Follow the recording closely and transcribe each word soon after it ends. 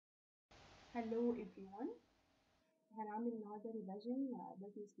Hello everyone. هنعمل النهارده ريفيجن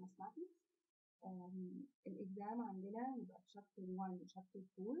business mathematics. الإكزام عندنا يبقى في chapter 1 و chapter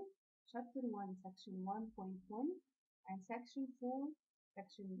 4. chapter 1 section 1.1 and section 4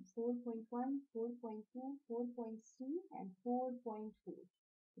 section 4.1 4.2 4.3 and 4.4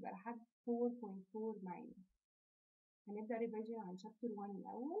 يبقى لحد 4.4 معانا. هنبدأ ريفيجن عن chapter 1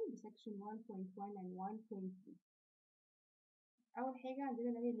 الأول ب section 1.1 and 1.2. أول حاجة عندنا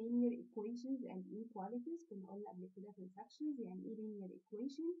اللي هي linear equations and inequalities. كنا قلنا قبل كده في السكشنز يعني إيه linear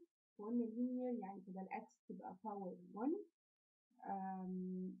equation. وقلنا linear يعني تبقى الأكس تبقى power 1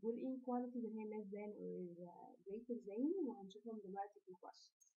 والinequalities اللي هي less than or greater than وهنشوفهم دلوقتي في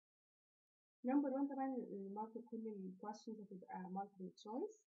questions. number 1 طبعا المارك كل الquestions هتبقى multiple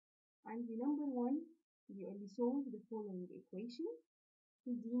choice. عندي number 1 بيقول لي solve the following equation.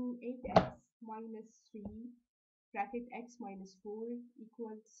 يديني 8x minus 3 bracket x minus 4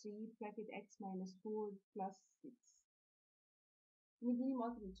 equals 3 bracket x minus 4 plus 6. مديني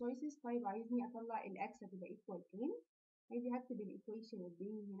multiple choices. طيب عايزني اطلع الاكس هتبقى equal كام. عايزي هكتب الايكويشن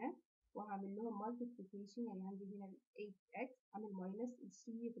قدامي هنا وهعمل لهم multiplication. يعني عندي هنا 8x اعمل minus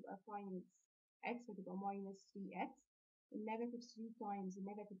 3 هتبقى times x هتبقى minus 3x. النيجاتيف 3 times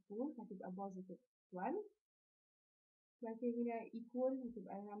النيجاتيف 4 هتبقى positive 12. بعد كده هنا equal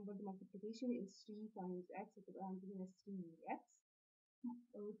هتبقى هنا برضه multiplication is 3 times x هتبقى عندي هنا 3x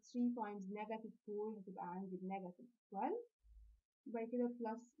و 3 times negative 4 هتبقى عندي negative 12. وبعد كده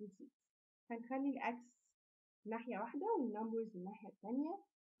plus 6. هنخلي الأكس ناحية واحدة والنمبرز الناحية التانية.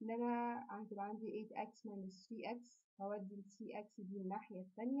 إن أنا هتبقى عندي 8x minus 3x هودي ال 3x دي الناحية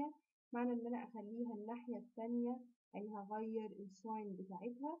التانية. معنى إن أنا أخليها الناحية التانية يعني هغير الساين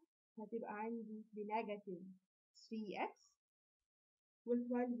بتاعتها هتبقى عندي بنيجاتيف 3x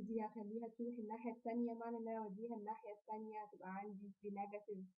وال12 دي هخليها تروح الناحية التانية. معنى ان انا اوديها الناحية التانية هتبقى عندي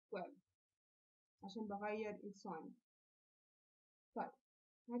بنيجاتيف 12 عشان بغير الساين. طيب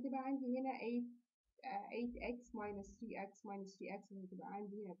هتبقى عندي هنا 8x minus 3x minus 3x هتبقى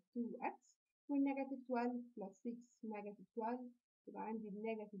عندي هنا 2x والنيجاتيف 12 plus 6 نيجاتيف 12 تبقى عندي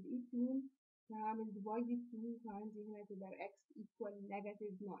بنيجاتيف 18. فهعمل divided 2 فعندي هنا تبقى x equal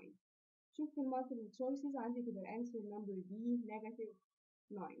negative 9. شوف في المالتيبل choices عندي تبقى الانسر نمبر B negative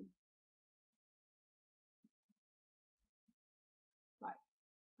 9. طيب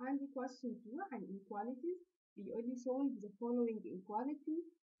عندي question 2 عن inequalities. بيقول لي solve the following inequality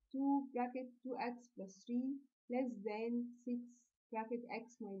 2 bracket 2x plus 3 less than 6 bracket x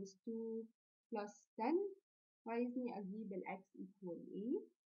minus 2 plus 10. عايزني أجيب ال x equal A.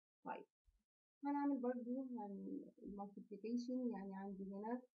 طيب هنعمل برضو multiplication. يعني عندي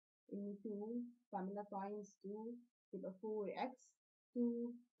هنا إن 2 بعملها times 2 تبقى 4x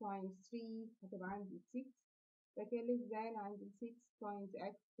 2 times 3 هتبقى عندي 6. فكده less than عندي 6 times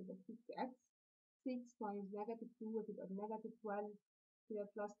x تبقى 6x 6 times negative 2 هتبقى بنيجاتيف 12 كده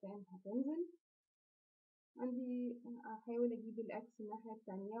plus 10 هتنزل. عندي هحاول أجيب الإكس الناحية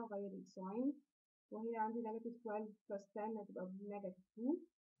التانية وأغير الساين. وهنا عندي negative 12 plus 10 هتبقى بنيجاتيف 2.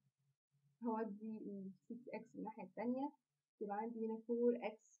 هودي ال 6x الناحية التانية يبقى عندي هنا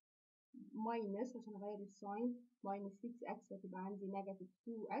 4x minus عشان أغير الساين minus 6x هتبقى عندي negative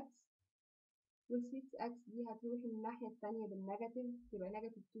 2x وال 6x دي هتروح الناحية التانية بالنيجاتيف تبقى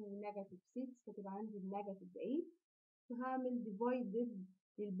نيجاتيف 2 ونيجاتيف 6 فتبقى عندي بنيجاتيف 8. فهعمل divided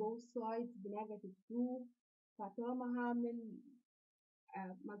للboth sides بنيجاتيف 2. فطالما هعمل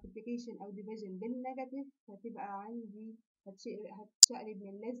multiplication أو division بالنيجاتيف هتبقى عندي هتشقلب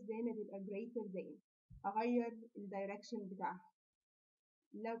من less than هتبقى greater than. أغير الدايركشن بتاعها.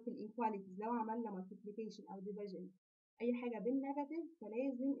 لو في الانيكواليتيز لو عملنا multiplication أو division أي حاجة بالنيجاتيف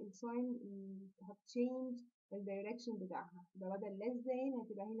فلازم الساين هتشينج الدايركشن بتاعها. يبقى بدل less than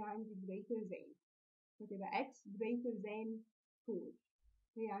هتبقى هنا عندي greater than هتبقى x greater than 4.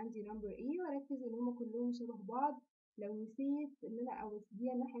 هي عندي number A وأركز إن هما كلهم شبه بعض. لو نسيت إن أنا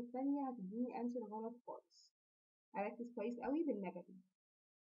أوديها الناحية التانية هتديني answer غلط خالص. أركز كويس قوي بالنيجاتيف.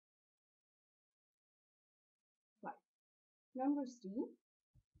 طيب number 3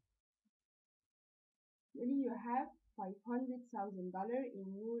 يقولي you have $500,000 in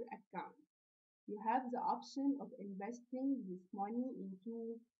your account. You have the option of investing this money into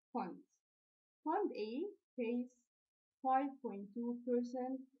funds. Fund A pays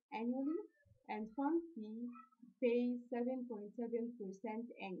 5.2% annually and Fund B pays 7.7%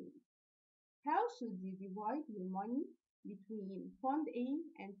 annually. How should you divide your money between Fund A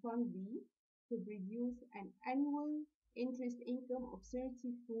and Fund B to produce an annual interest income of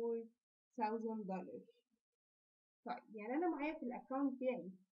 $34,000? طيب يعني أنا معايا في الأكاونت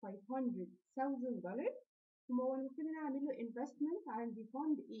بتاعي $500,000 هو المفروض إن أنا أعمل له investment. عندي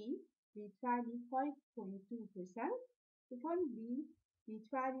fund A بيدفع لي 5.2% وfund B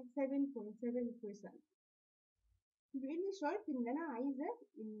بيدفع لي 7.7%. بيقول لي شرط إن أنا عايزة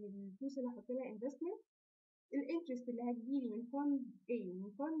إن الفلوس اللي هحط لها investment الانترست اللي هتجيلي من fund A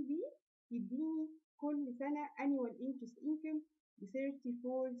ومن fund B يديني كل سنة annual interest income ب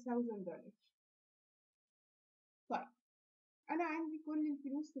 $34,000. طيب أنا عندي كل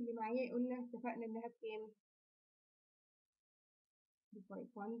الفلوس اللي معايا قلنا اتفقنا إنها بكام؟ ب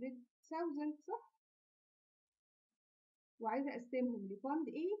 500,000 صح؟ وعايزة أقسمهم لفند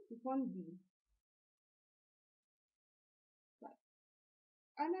A وفند B. طيب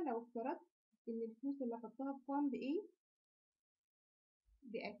أنا لو افترضت إن الفلوس اللي هحطها في فند A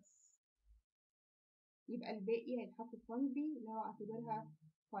بإكس، يبقى الباقي هيتحط في فند B اللي هو اعتبرها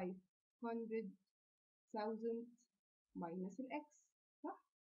 500,000 ماينس الإكس صح؟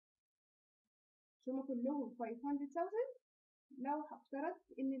 مش هما كلهم 500,000؟ لو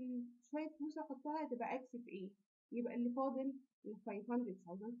افترضت إن شوية فلوس أحطها هتبقى إكس في A، يبقى اللي فاضل ال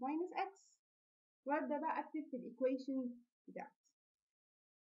 500,000 ماينس إكس، وأبدأ بقى أكتب في الإيكويشن بتاعتي.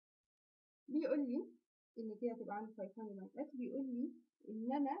 بيقول لي إن كده تبقى عندي 500 ماينس إكس، بيقول لي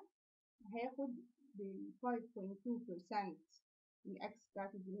إن أنا هاخد بال 5.2% الإكس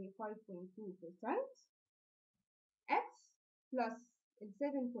بتاعتي دي هي 5.2% إكس بلس ال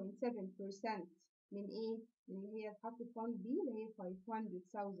 7.7% من إيه؟ من اللي هي اتحطت في فند بي اللي هي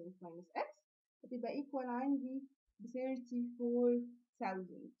 500,000 ماينس إكس، هتبقى إيكوال عندي ب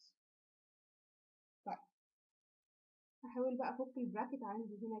 34,000. طيب هحاول بقى أفك البراكت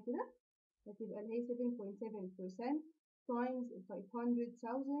عندي هنا كده، هتبقى اللي هي 7.7% times ال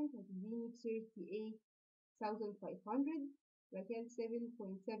 500,000 هتديني 38,500. بعد كده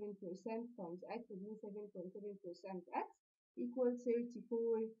 7.7% times x هتديني 7.7% x equal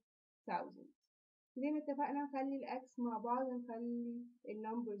 34,000. زي ما اتفقنا نخلي الاكس مع بعض، نخلي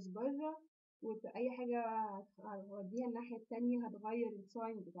النمبرز بره، وأي حاجة هوديها الناحية التانية هتغير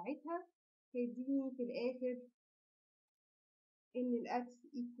الساين بتاعتها، هيديني في الآخر إن الأكس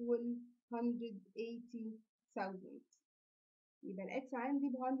equal 180,000. يبقى الأكس عندي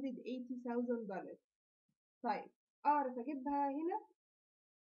ب $180,000. طيب أعرف أجيبها هنا.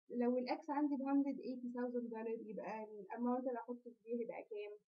 لو الأكس عندي ب $180,000 يبقى الأماونت اللي هحطه فيه هيبقى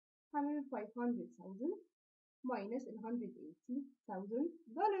كام؟ هعمل 500,000 ماينس ال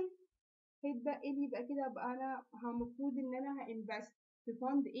 $180,000 هيتبقى لي. يبقى كده أبقى أنا المفروض إن أنا هانفست في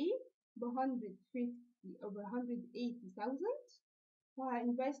فند A ب 150 أو ب 180,000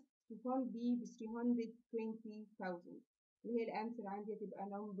 وهانفست في فند B ب 320,000 اللي هي الأنسر عندي هتبقى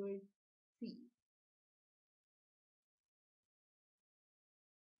نمبر 3.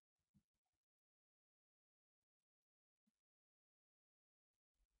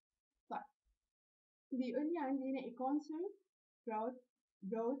 طيب بيقول لي عندي هنا a concert brought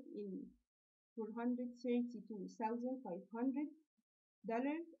in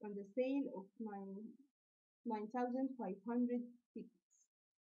 $432,500 on the sale of 9,500 tickets.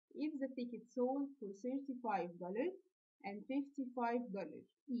 If the tickets sold for $35 and $55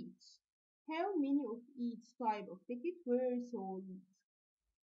 each, how many of each type of ticket were sold?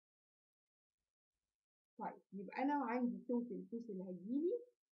 طيب يبقى أنا عندي total الفلوس اللي هتجيلي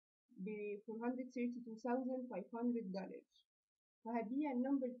ب $432,500 وهبيع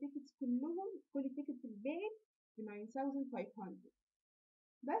النمبر تيكتس كلهم، كل تيكت اتباعت ب 9,500.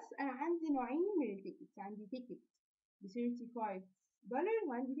 بس أنا عندي نوعين من التيكتس، عندي تيكت ب $35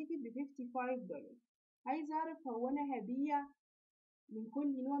 وعندي تيكت ب $55. عايز أعرف هو أنا هبيع من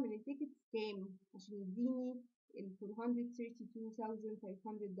كل نوع من التيكتس كام عشان يديني ال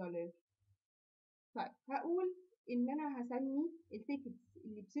 $432,500. طيب هقول إن أنا هسمي التيكتس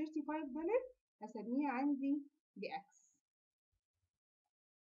اللي ب $35 هسميها عندي بإكس،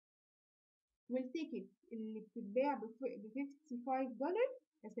 والتيكت اللي بتتباع ب $55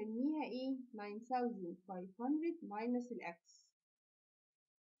 هسميها ايه 9,500 ماينس الاكس.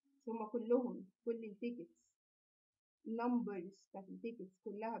 هما كلهم كل التيكتس النمبرز بتاعت التيكتس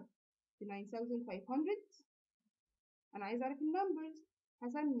كلها ب 9,500. انا عايزه اعرف النمبرز،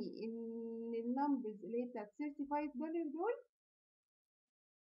 هسمي ان النمبرز اللي هي بتاعت $35 دول،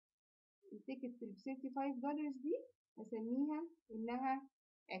 التيكتس اللي ب $35 دي هسميها انها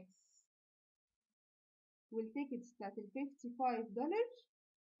اكس، والتيكتس بتاعت ال $55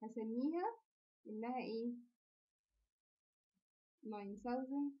 هسميها إنها إيه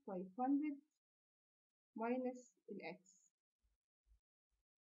 9,500 ماينس الإكس.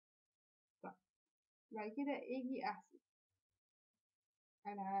 طيب بعد كده أجي أحسب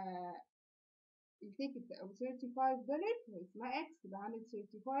أنا التيكت أو $35 هي اسمها إكس، يبقى عامل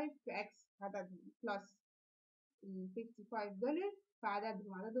 35 في إكس هذا بلس ال $55 في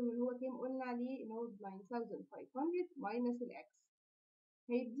عددهم اللي هو كام قلنا عليه إن هو 9500 ماينس الإكس،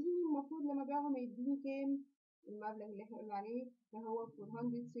 هيديني المفروض لما أبيعهم هيديني كام؟ المبلغ اللي احنا قلنا عليه اللي هو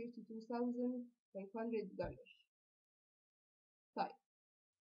 $432,500. طيب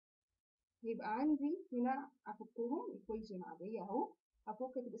يبقى عندي هنا أفكهم equation عادية أهو،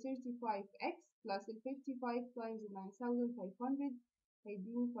 أفك تبقى 35x plus ال 55 times 9500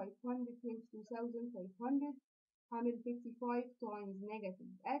 هيديني 522,500. هعمل 55 times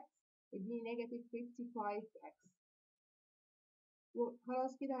negative x يديني negative 55x.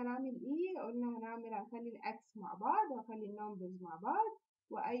 وخلاص كده هنعمل ايه؟ قلنا هنخلي الاكس مع بعض، هخلي النمبرز مع بعض،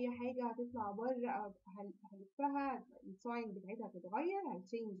 واي حاجة هتطلع بره او هلفها الساين بتاعتها هتتغير،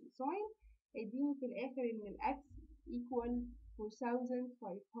 هتشينج الساين، هيديني في الاخر ان الاكس equal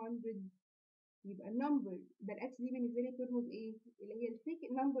 4500. يبقى النمبر ده الاكس دي بالنسبة لي ترمز ايه؟ اللي هي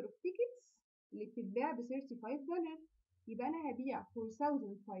number of tickets اللي بتتباع ب $35. يبقى انا هبيع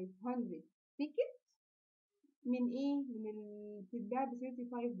 4500 tickets من ايه؟ من اللي بتتباع ب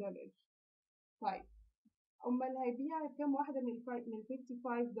 $35. طيب امال هيبيع كام واحدة من ال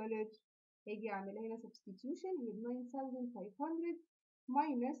 $55؟ هيجي يعملها هنا substitution، هي 9500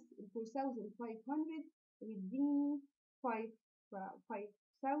 minus ال 4500 يديني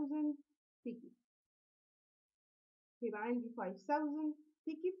 5000 tickets. يبقى عندي 5000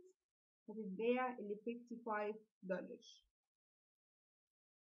 tickets هتتباع اللي $55.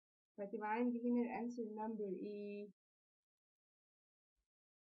 فتبقى عندي هنا الانسر نمبر ايه؟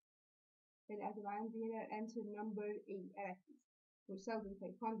 هتبقى عندي هنا الانسر نمبر ايه؟ اركز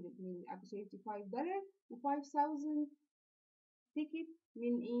 4500 من $35 و 5000 تيكت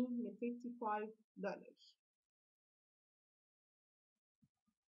من ايه؟ من $55.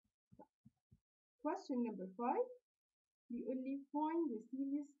 Question number 5 بيقول لي find the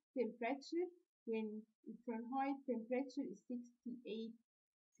Celsius temperature when the Fahrenheit temperature is 68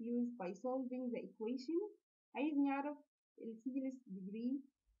 Celsius by solving the equation. عايز نعرف السيليس degree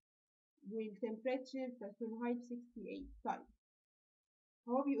والتمبريتشر بتاع فahrenheit 68. طيب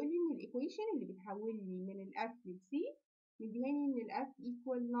هو بيقول لي ان الايكويشن اللي بتحول لي من الاف للسي مديهاني ان الاف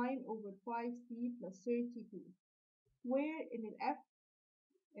equal 9 over 5c plus 32 where ان الاف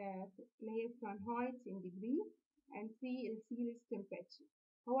اللي هي Fahrenheit in degree and c السيليس temperature.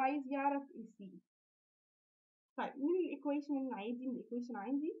 هو عايز يعرف السي. طيب من الايكويشن عادي، من الايكويشن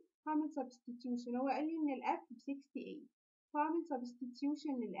عندي هعمل substitution. هو قال لي ان الاف ب 68 فاعمل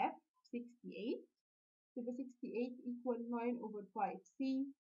substitution للاف ب 68 تبقى 68 equal 9 over 5c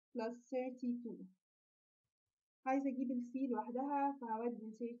plus 32. عايزة أجيب ال c لوحدها فهودي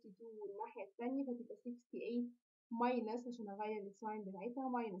ال 32 الناحية التانية فتبقى 68 minus عشان أغير الساين بتاعتها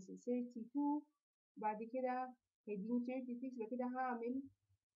minus ال 32 بعد كده هيديني 36. يبقى كده هعمل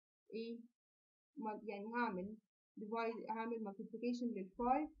إيه؟ يعني هعمل multiplication لل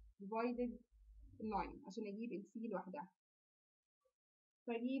 5 divided 9 عشان أجيب ال c لوحدها.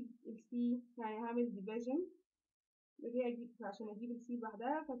 فأجيب ال c يعني هعمل division عشان أجيب ال c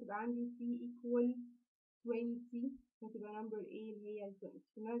لوحدها فتبقى عندي c equal 20 فتبقى number A اللي هي ال 20.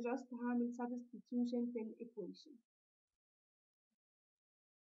 أنا just هعمل substitution في ال equation.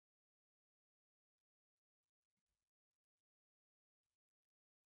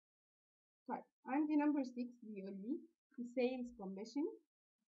 طيب عندي number 6 بيقول لي the sales commission.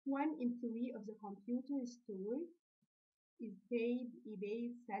 One employee of the computer store is paid a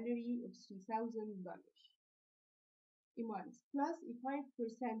base salary of $3,000 a month plus a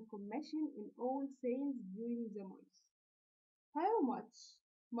 5% commission in all sales during the month. How much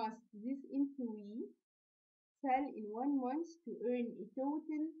must this employee sell in 1 month to earn a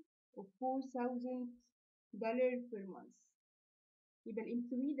total of $4,000 per month؟ يبقى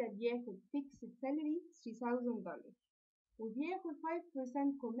الامبلوي ده بياخد fixed salary $3,000 وبياخد 5%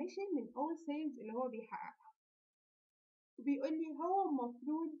 commission من all sales اللي هو بيحققها. وبيقول لي هو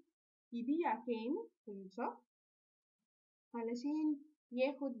المفروض يبيع كام في الشهر علشان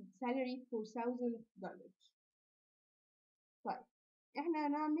ياخد salary $4,000. طيب احنا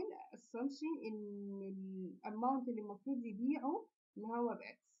هنعمل assumption ان الاماونت اللي المفروض يبيعه ان هو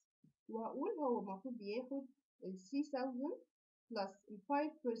بإكس، وهقول هو المفروض بياخد ال 3000 plus ال 5%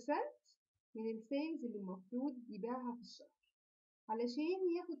 من السيلز اللي المفروض يبيعها في الشهر علشان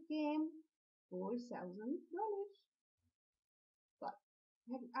ياخد كام؟ $4,000. طيب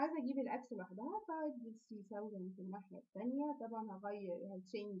عايزة اجيب الاكس لوحدها فهدي 3000 في الناحية التانية، طبعا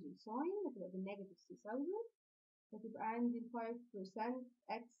هتشينج الساين هتبقى بالنيجاتيف 3000 فتبقى عندي ال 5%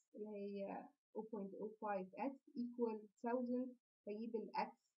 x اللي هي 0.05x equal 1000 فاجيب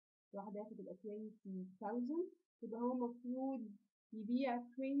الاكس لوحدها فتبقى 20,000. يبقى هو المفروض يبيع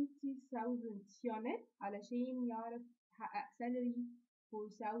 20,000 يونت علشان يعرف يحقق salary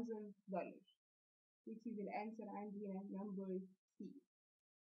 $4,000 which is the answer عندي هنا number C.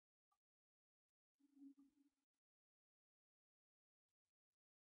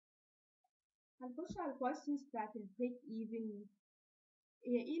 هنخش على الكويستشنز بتاعت البريك ايفن.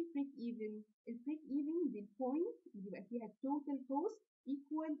 هي ايه البريك ايفن؟ البريك ايفن دي البوينت اللي بيبقى فيها التوتال كوست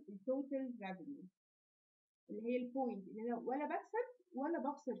ايكوال التوتال ريفينيو، اللي هي البوينت اللي انا ولا بكسب ولا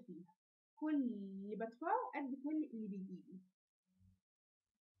بخسر فيها، كل اللي بدفعه قد كل اللي بيجيلي.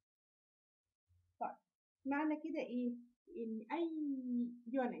 طيب معنى كده ايه؟ ان اي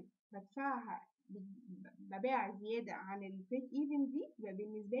يونت بدفعها ببيع زياده عن البريك ايفن دي يبقى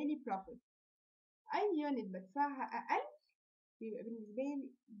بالنسبه لي بروفيت. اي يونت بدفعها اقل بيبقى بالنسبه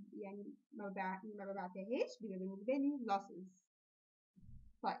لي يعني ما ببعتهاش بيبقى بالنسبه لي losses.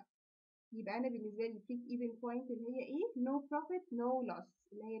 طيب يبقى انا بالنسبه لي البريك ايفن بوينت اللي هي ايه؟ no profit no loss،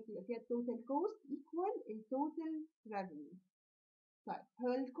 اللي هي بتبقى فيها التوتال كوست equal التوتال revenue. طيب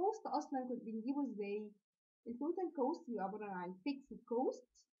هو الكوست اصلا كنت بنجيبه ازاي؟ التوتال كوست بيبقى عباره عن fixed cost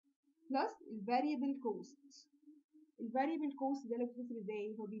plus الفاريبل كوست. الفاريبل كوست ده اللي بتحسب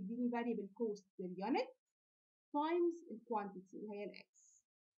ازاي؟ هو بيديني variable cost باليونت times الكوانتيتي اللي هي الاكس.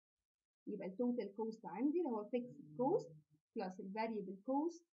 يبقى التوتال كوست عندي اللي هو fixed cost plus الفاريبل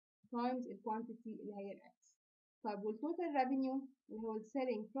كوست times الكوانتيتي اللي هي الاكس. طيب والتوتال ريفينيو اللي هو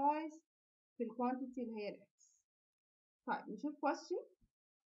السيلينج برايس في الكوانتيتي اللي هي الاكس. طيب نشوف question.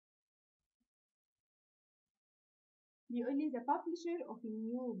 بيقول لي the publisher of a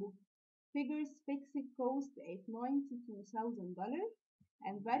new book figures fixed cost at $92,000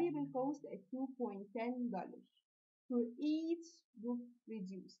 and variable cost at $2.10 for each book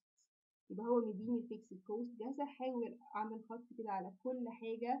reduced. يبقى هو مديني الفيكسد كوست ده، هحاول اعمل خط كده على كل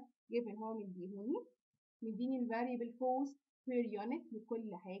حاجه given هو مديني الفاريبل كوست per unit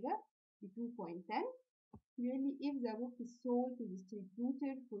لكل حاجه ب 2.10. بيقول لي if the book is sold to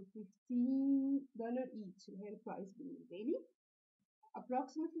distributor for $15 each اللي هي البرايس بالنسبه لي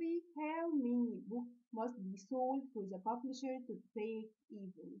approximately how many books must be sold for the publisher to break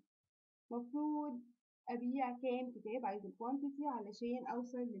even. مفروض أبيع كام كتاب، عايز الكوانتيتي علشان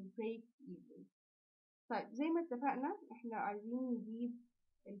أوصل للبريك إيفن. طيب زي ما اتفقنا احنا عايزين نجيب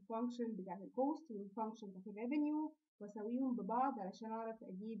الفانكشن بتاعت الكوست والفانكشن بتاعت الريفينيو واسويهم ببعض علشان اعرف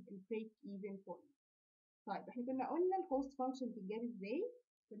اجيب البريك ايفن بوينت. طيب احنا كنا قلنا الكوست فانكشن بتتجاب ازاي؟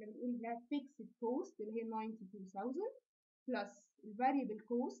 كنا بنقول انها فيكسد كوست اللي هي 92,000 بلس الفاريبل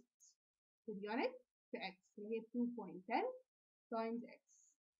كوست في اليونت في اكس اللي هي 2.10 تايمز اكس.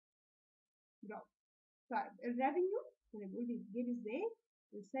 برافو. طيب الريفينيو كنا بنقول بيتجاب ازاي؟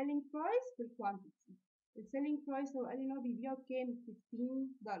 السيلينج برايس في الكوانتيتي. السيلينج برايس هو قال لي ان هو بيبيعه بكام؟ $15،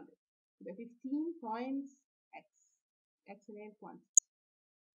 يبقى 15 تايمز اكس، اكس اللي هي الكوانتيتي.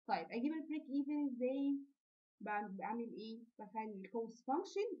 طيب اجيب البريك ايفن ازاي؟ بعمل ايه؟ بخلي الكوست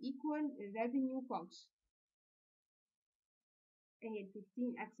فانكشن ايكوال الريفينيو فانكشن. اهي ال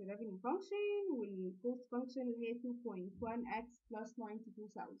 15 اكس الريفينيو فانكشن والكوست فانكشن اللي هي 2.1 اكس بلس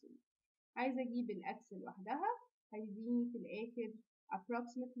 92,000. عايزه اجيب الاكس لوحدها هيديني في الاخر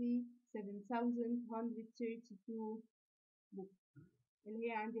approximately 7,132 book اللي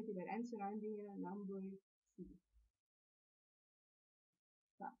هي عندي هتبقى الانسر عندي هنا number C.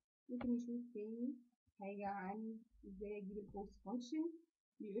 طيب ممكن نشوف تاني حاجة عن ازاي اجيب الكوست فانكشن.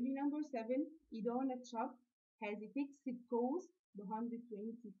 بيقول لي number 7 a donut shop has a fixed cost ب $124.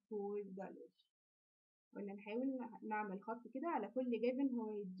 قلنا نحاول نعمل خط كده على كل given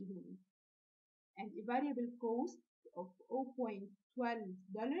هو يديهولي and a variable cost of $0.12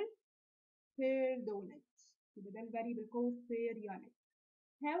 per donut. يبقى ده ال variable cost per unit.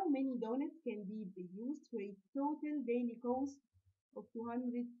 How many donuts can be produced for a total daily cost of $250.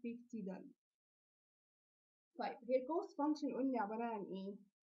 طيب هي الكوست فانكشن قلنا عبارة عن ايه؟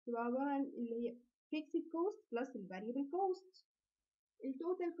 تبقى عبارة عن اللي هي fixed cost plus ال variable cost.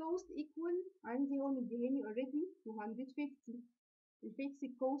 التوتال كوست equal عندي هو مديهاني already 250.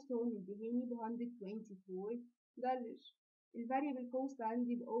 الفيكسد كوست هو مديهاني ب $124. الفاريبل كوست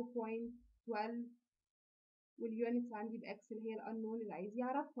عندي ب 0.12 واليونتس عندي بإكس اللي هي الأنون اللي عايز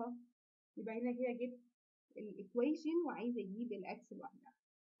يعرفها. يبقى هنا كده جبت الإيكويشن وعايزة أجيب الإكس لوحدها.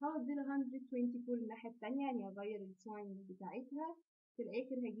 هودي ل 124 الناحية التانية يعني هغير الساين بتاعتها. في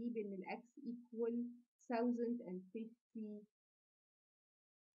الآخر هجيب إن الإكس equal 1050.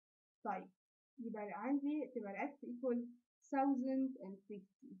 طيب يبقى عندي تبقى الإكس equal 1050.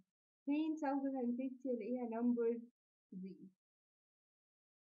 فين 1050 الاقيها number Z.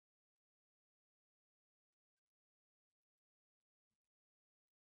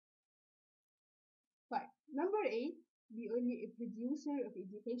 طيب number 8 بيقول لي a producer of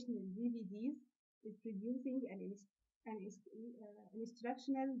educational DVDs is producing an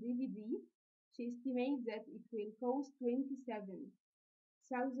instructional DVD. She estimates that it will cost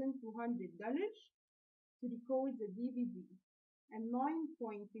 $27,200 to record the DVD and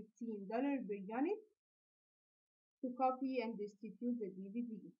 $9.15 per unit to copy and distribute the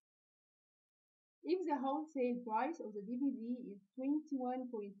DVD. If the wholesale price of the DVD is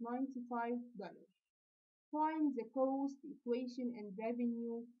 $21.95, find the cost equation and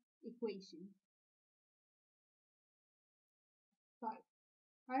revenue equation. طيب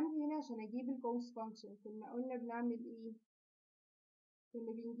عندي هنا عشان اجيب الكوست فانكشن كنا قلنا بنعمل ايه؟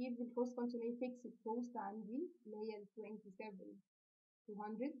 كنا بنجيب الكوست فانكشن اللي هي fixed cost عندي اللي هي ال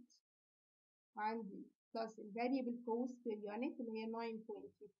 27,200 عندي plus ال variable cost per unit اللي هي 9.15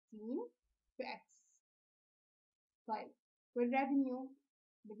 في x. طيب والrevenue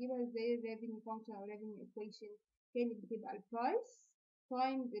بجيبها ازاي؟ الريفينيو فانكشن او revenue equation كانت بتبقى البرايس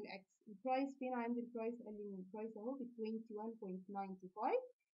times الاكس. البرايس فين؟ عندي البرايس قال لي ان البرايس اهو ب 21.95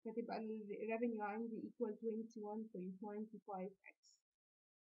 فتبقى الريفينيو عندي equal 21.95x.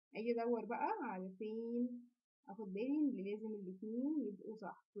 اجي ادور بقى على فين اخد بالي ان لازم الاتنين يبقوا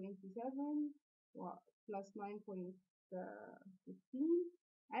صح 27 plus 9.15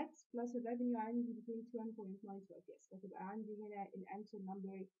 x plus الريفينيو عندي ب 21.95 yes فتبقى عندي هنا الانسر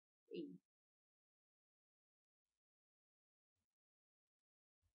نمبر A.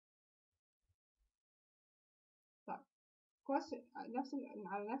 طيب question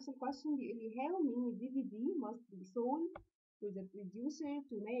على نفس الكويشن بيقول لي how many DVD must be sold to the producer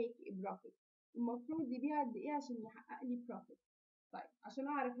to make a profit. المفروض يبيع قد ايه عشان يحقق لي profit. طيب عشان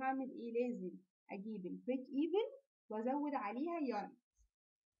اعرف هعمل ايه لازم اجيب البريك ايفن وازود عليها يونت.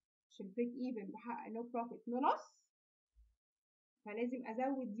 مش البريك ايفن بحقق نو بروفيت نو لوس فلازم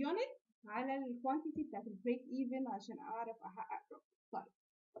ازود يونت على الكوانتيتي بتاعت البريك ايفن عشان اعرف احقق بروفيت. طيب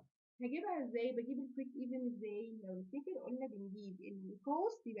هجيبها ازاي؟ بجيب البريك ايفن ازاي؟ لو نفتكر قلنا بنجيب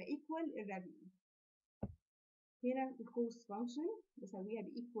الكوست يبقى ايكوال الريفينيو. هنا الكوست فانكشن بسويها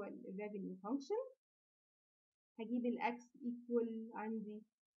بايكوال الريفينيو فانكشن. هجيب الاكس ايكوال عندي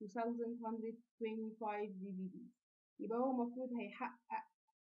 2125 دي في دي. يبقى هو المفروض هيحقق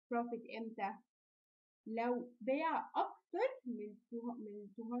بروفيت امتى؟ لو باع اكتر من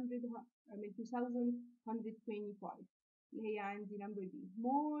 2125 اللي هي عندي نمبر دي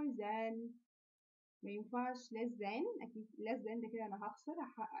more than. ما ينفعش less than، اكيد less than ده كده انا هخسر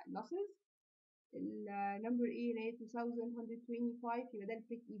هحقق losses. النمبر ايه اللي هي 2125 يبقى ده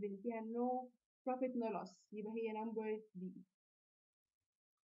البريك ايفن فيها no profit no loss يبقى هي نمبر دي.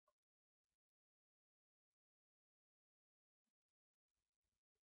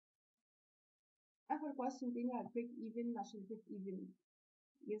 اخر question تاني على البريك ايفن عشان البريك ايفن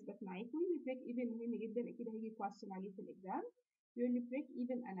يثبت معاكم. البريك ايفن مهم جدا اكيد هيجي question عليه في الاكزام. بيقول لي break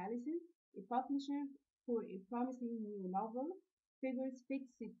even analysis a publisher for a promising new novel figures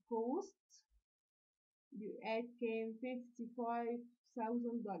fixed cost at كام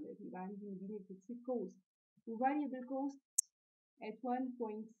 $55,000 يبقى عندي مدينة fixed cost و variable cost at $1.6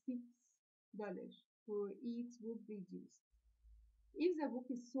 for each book produced. If the book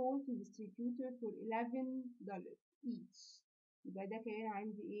is sold to distributor for $11 each يبقى ده كان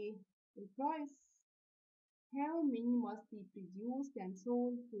عندي ايه؟ البرايس. How many must be produced and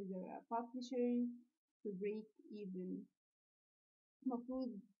sold to the publisher to break even.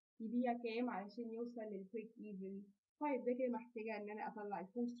 المفروض يبيع كام علشان يوصل للبريك ايفن. طيب ده كده محتاجة ان انا اطلع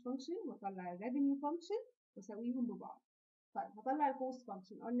الكوست فانكشن واطلع الريفينيو فانكشن واسويهم ببعض. طيب هطلع الكوست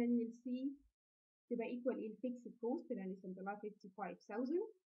فانكشن قلنا ان السي تبقى ايكوال ايه الفيكسد كوست اللي انا لسه مطلعها 55,000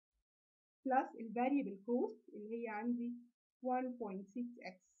 بلس الفاريبل كوست اللي هي عندي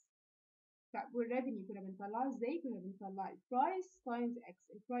 1.6x. طب والريفينيو كنا بنطلعه ازاي؟ كنا بنطلع البرايس تايمز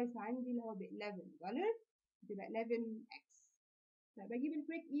اكس. البرايس عندي اللي هو ب $11 تبقى 11x. طب اجيب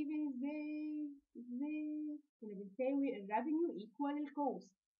البريك ايفن ازاي؟ كنا بنساوي الريفينيو ايكوال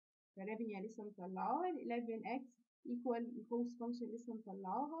الكوست. فالريفينيو لسه مطلعاها 11x ايكوال الكوست فانكشن لسه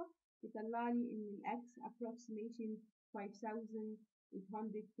مطلعاها يطلع لي ان الاكس approximation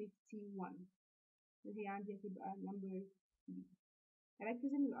 5851 اللي هي عندي هتبقى نمبر دي.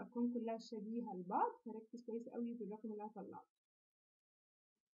 ركز ان الارقام كلها شبيهه لبعض فركز كويس قوي في الرقم اللي انا طلعته.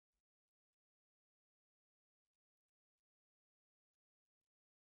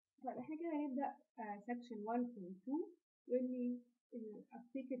 طيب احنا كده هنبدا section 1.2 يقول لي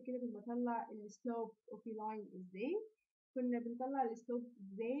افتكر كده كنت بطلع السلوب اوف لاين ازاي. كنا بنطلع السلوب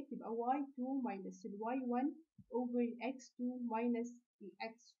ازاي؟ تبقى y2 minus y1 over x2 minus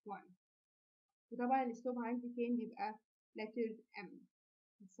x1 وطبعا السلوب عندي كان بيبقى letter m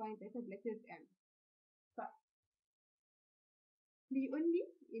الساين بتاعتها بلتر m. طيب بيقول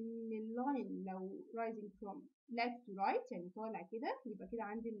لي ان اللاين لو rising from left to right يعني طالع كده يبقى كده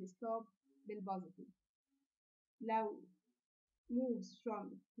عندي الستوب بالبوزيتيف. لو moves from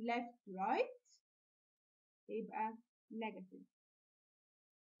left to right يبقى negative.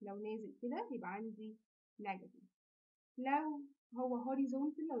 لو نازل كده يبقى عندي negative. لو هو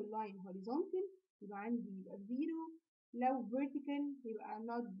horizontal، لو اللاين horizontal يبقى عندي يبقى 0. لو vertical يبقى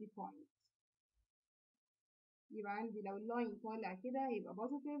not defined. يبقى عندي لو اللاين طالع كده يبقى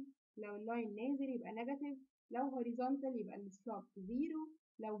positive، لو اللاين نازل يبقى negative، لو horizontal يبقى السلوب 0،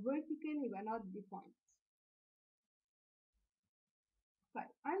 لو vertical يبقى not defined. طيب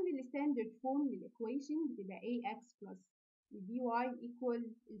عندي الستاندرد فورم للإيكويشن بتبقى ax plus by equal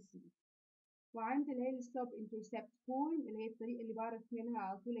c. وعندي اللي هي الستوب انترسبت فورم اللي هي الطريقة اللي بعرف منها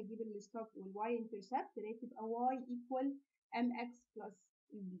على طول أجيب الستوب والواي انترسبت اللي هي بتبقى y equal mx plus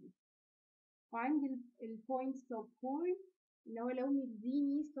b. وعندي البوينت ستوب فورم اللي هو لو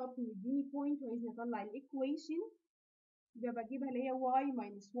مديني ستوب مديني بوينت وعايزني أطلع الإيكويشن يبقى بجيبها اللي هي y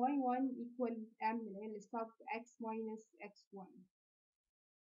minus y1 equal m اللي هي الستوب x minus x1.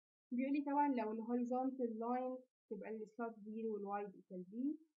 بيقول لي طبعا لو الهوريزونتال لاين تبقى الستوب 0 والواي equal b،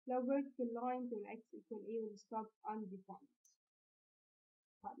 لو vertical line تبقى x equal a والستوب undefined.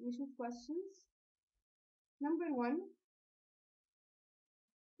 طيب نشوف questions. Number 1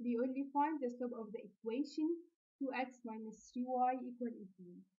 بيقول لي find the slope of the equation 2x minus 3y equal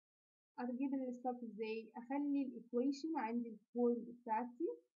 18. أجيب الستوب ازاي؟ أخلي الإيكويشن عندي الفورم بتاعتي،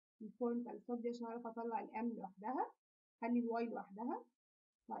 الفورم بتاع الستوب دي عشان أعرف أطلع الام لوحدها، أخلي الواي لوحدها.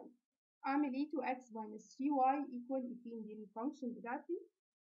 طيب أعمل إيه؟ 2x minus 3y equal 18 دي الفانكشن بتاعتي.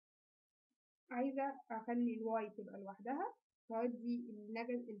 عايزة أخلي الواي تبقى لوحدها، فأودي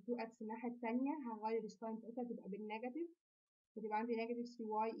ال 2x الناحية التانية، هغير الساين بتاعتها تبقى بالنيجاتيف، فتبقى عندي negative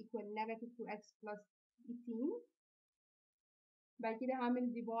 3y equal negative 2x plus 18. بعد كده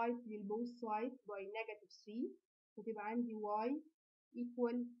هعمل divide للboth sides by negative 3، فتبقى عندي y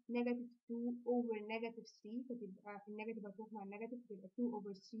equal negative 2 over negative 3، فتبقى النيجاتيف هتروح مع النيجاتيف فتبقى 2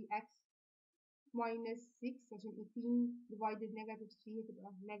 over 3x minus 6 عشان 18 divided negative 3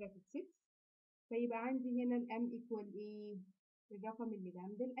 هتبقى negative 6. فيبقى عندي هنا الام equal ايه؟ الرقم اللي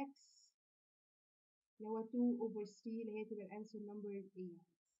جنب الاكس اللي هو 2 over 3 اللي هي تبقى الانسر نمبر ايه.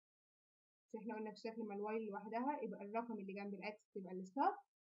 احنا قلنا في شكل ما الواي لوحدها يبقى الرقم اللي جنب الاكس تبقى الستوب،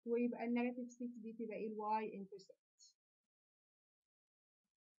 ويبقى النيجاتيف 6 دي تبقى ايه؟ الواي انترسبت.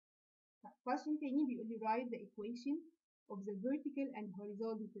 question تاني بيقول لي write the equation of the vertical and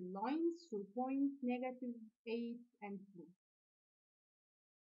horizontal lines through point negative 8 and 2.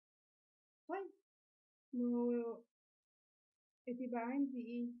 طيب تبقى عندي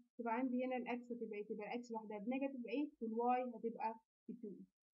ايه؟ تبقى عندي هنا الاكس تبقى الاكس لوحدها بنيجاتيف 8 والواي هتبقى ب 2.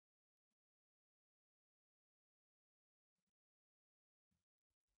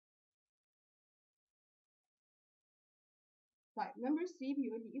 طيب number 3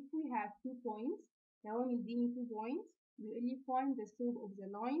 بيقول لي if we have 2 points، لو هو مديني 2 points بيقول لي find the slope of the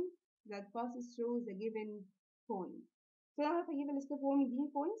line that passes through the given point. فأنا هعرف أجيب السلوب هو مديني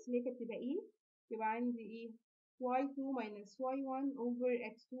points اللي هي كانت تبقى إيه؟ يبقى عندي إيه؟ y2 minus y1 over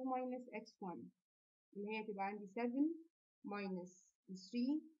x2 minus x1 اللي هي تبقى عندي 7 minus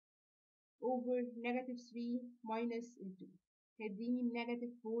 3 over negative 3 minus 2 هيديني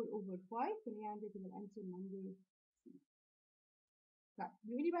negative 4 over 5 اللي هي عندي تبقى الأنسر نمبر. طيب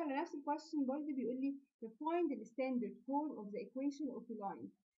بيقول لي بقى على نفس الكويشن برضه بيقول لي to find the standard form of the equation of a line.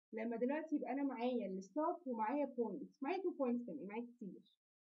 لما دلوقتي يبقى انا معايا الستوب ومعايا بوينت، معايا 2 بوينتس كمان، معايا كتير،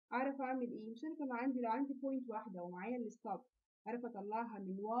 اعرف اعمل ايه؟ مش انا عندي لو عندي بوينت واحده ومعايا الستوب اعرف اطلعها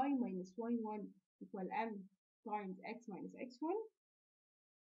من y minus y1 equal m times x minus x1.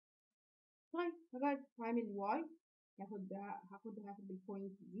 طيب هجرب هعمل y، هاخد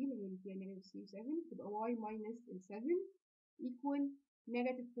البوينت دي اللي هي فيها negative 3 7 تبقى y minus ال 7 equal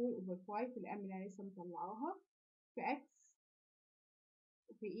negative 4 over 5 الام اللي انا لسه مطلعاها في x.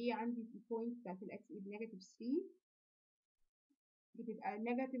 في ايه عندي البوينت بتاعت الاكس ايه بنيجاتيف 3 بتبقى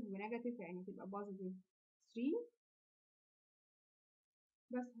نيجاتيف ونيجاتيف يعني تبقى بوزيتيف 3.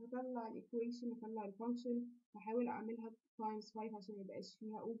 بس هطلع الايكويشن هطلع الفانكشن هحاول اعملها تايمز 5 عشان ميبقاش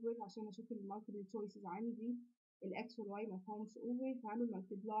فيها اوفر، عشان اشوف المالتيبل تشويسز عندي الاكس والواي مفهومش اوفر، فهعمل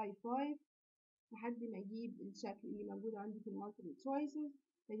ملتبلاي 5 لحد ما اجيب الشكل اللي موجود عندي في المالتيبل تشويسز.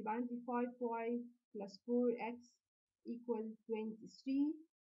 فيبقى عندي 5y plus 4x equal 23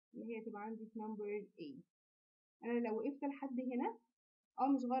 اللي هي تبقى عندي في نمبر A. انا لو وقفت لحد هنا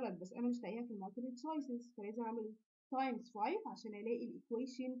مش غلط، بس انا مش لاقيها في المالتيبل تشويسز، فلازم اعمل تايمز 5 عشان الاقي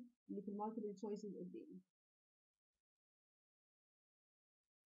الايكويشن اللي في المالتيبل تشويسز قدامي.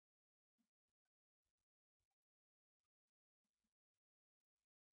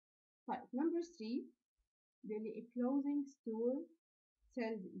 طيب number 3 بيقول لي a clothing store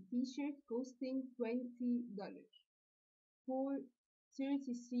sells a t-shirt costing $20 for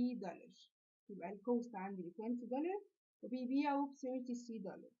 $33. يبقى الكوست عندي ب $20 وبيبيعوا ب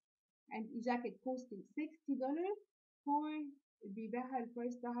 $33 and a jacket costing $60 for بيبيعها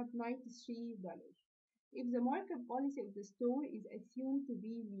البرايس بتاعها ب $93. If the markup policy of the store is assumed to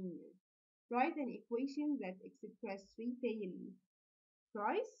be linear, write an equation that express retail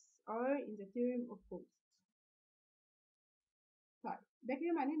price are in the term of cost. طيب ده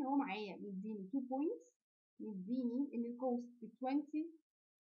كده معناه ان هو معايا مديني 2 points، مديني ان الكوست ب 20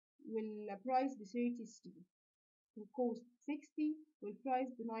 والبرايس ب 33 والكوست 60 والبرايس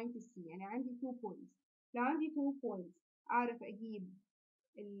ب 93، يعني عندي 2 points. لو عندي 2 points اعرف اجيب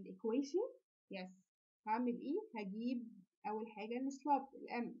الايكويشن. يس هعمل ايه؟ هجيب اول حاجه السلوب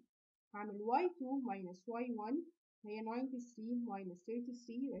الام، هعمل y2 minus y1 هي 93 minus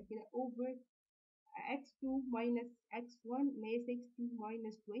 33 يبقى كده over x2 minus x1 اللي هي 60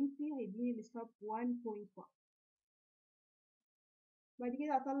 minus 20 هيديني السلوب 1.5. بعد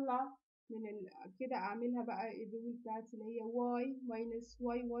كده اطلع من كده اعملها بقى الرول بتاعتي اللي هي y minus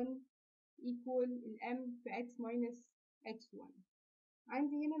y1 equal الام في x minus x1.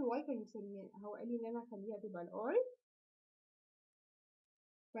 عندي هنا الواي كان مسميها، هو قال لي ان انا اخليها تبقى الار،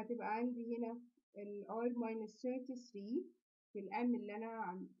 فتبقى عندي هنا الار minus 33 في الام اللي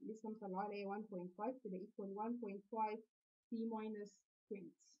انا لسه مطلعاها اللي هي 1.5 تبقى equal 1.5 p minus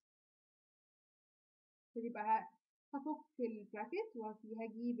 20. فتبقى هفك البراكت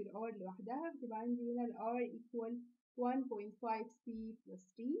وهجيب الار لوحدها، فتبقى عندي هنا الار equal 1.5 p plus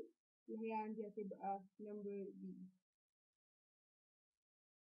 3 اللي هي عندي هتبقى number B.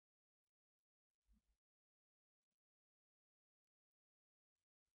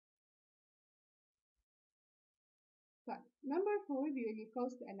 طيب number 4 بيقول لي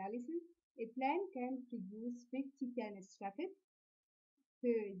cost analysis. A plan can produce 50 tennis rackets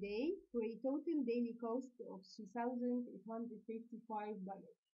per day for a total daily cost of $3,855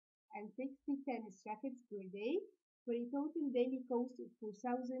 and 60 tennis rackets per day for a total daily cost of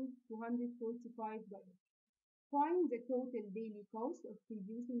 $4,245. Find the total daily cost of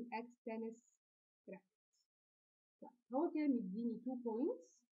producing X tennis rackets. طيب هو كده مديني 2 points،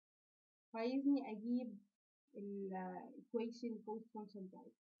 عايزني أجيب equation cost function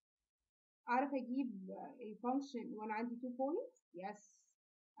بتاعتي. أعرف أجيب الفانكشن وأنا عندي 2 points؟ يس.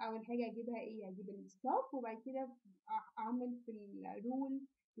 أول حاجة أجيبها إيه؟ أجيب الستوب وبعد كده أعمل في الرول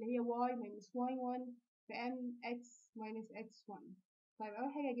اللي هي y minus y1 في m x minus x1. طيب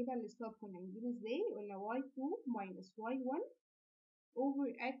أول حاجة أجيبها الستوب كنا هنجيبه إزاي؟ قلنا y2 minus y1 over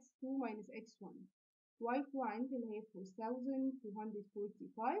x2 minus x1. y2 عندي اللي هي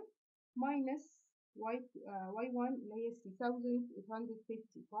 4245 minus y1 اللي هي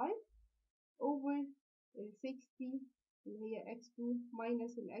 3855 over 60 اللي هي x2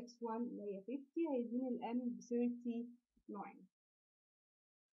 minus x1 اللي هي 50 هيديني الm ب 39.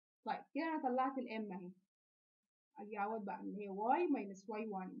 طيب كده انا طلعت الm اهي، اجي اعوض بقى اللي هي y minus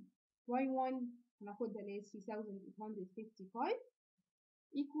y1. y1 هناخدها اللي هي 3855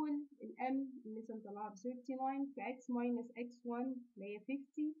 equal الm اللي لسه مطلعها ب 39 في x minus x1 اللي هي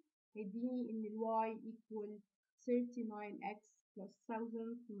 50 هيديني ان y equal 39x plus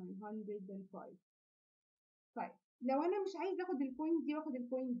 1905. طيب لو انا مش عايز اخد البوينت دي واخد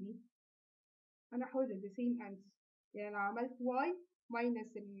البوينت دي انا حر the same answer. يعني لو عملت y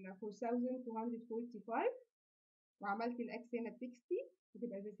minus ال 4245 وعملت الاكس هنا ب 60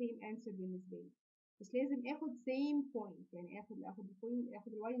 هتبقى the same answer بالنسبه لي، بس لازم اخد same point، يعني اخد البوينت،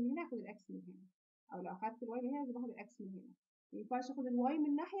 اخد الواي من هنا اخد الاكس من هنا، او لو اخدت الواي من هنا لازم اخد الاكس من هنا. ما ينفعش اخد الواي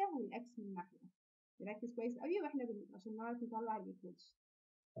من ناحيه والاكس من ناحيه. نركز كويس قوي واحنا عشان نعرف نطلع الايكويشن.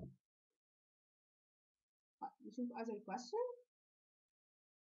 نشوف other question.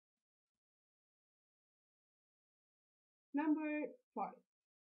 Number 5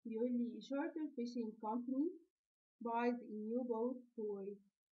 بيقول لي charter fishing company buys a new boat for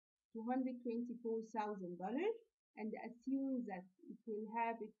 $224,000 and assumes that it will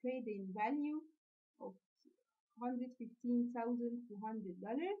have a trade-in value of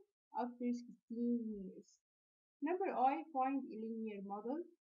 $115,200 after 16 years. Number I, find a linear model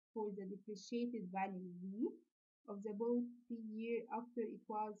for the depreciated value V of the boat the year after it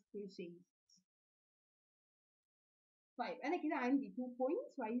was purchased. طيب أنا كده عندي 2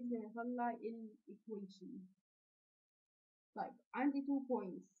 points وعايزة نطلع الإيكويشن. طيب عندي 2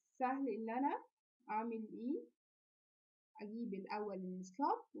 points، سهل إن أنا أعمل إيه؟ أجيب الأول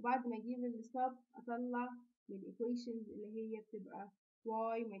السلوب وبعد ما أجيب السلوب أطلع من الإيكويشنز اللي هي بتبقى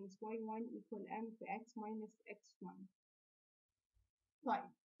y minus y1 equal m في x minus x1. طيب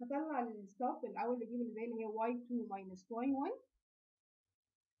هطلع الستوب الأول، أجيب اللي هي y2 minus y1،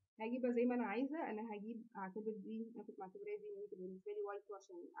 هجيبها زي ما أنا عايزة. أنا هجيب أعتبر دي، أنا كنت معتبراها دي إن بالنسبة لي y2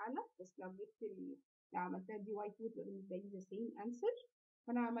 عشان أعلى، بس لو جبت لو عملتها دي y2 تبقى بالنسبة لي the same answer.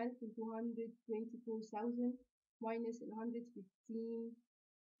 فأنا عملت 224,000 minus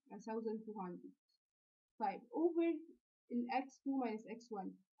 115,200. طيب over ال x2 minus x1،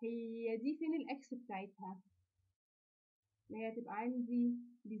 هي دي فين الx بتاعتها؟ اللي هي تبقى عندي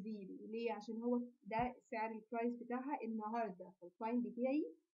بزيرو. ليه؟ عشان هو ده سعر البرايس بتاعها النهارده، فالتايم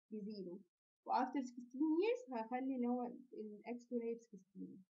بتاعي بزيرو. وافter 16 years هخلي ان هو الاكس 2 هي ب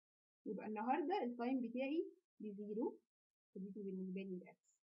 16، يبقى النهارده التايم بتاعي بزيرو، فدي بالنسبه لي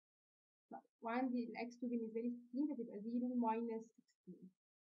الاكس. طيب وعندي الاكس 2 بالنسبه لي 16، فتبقى 0 minus 16،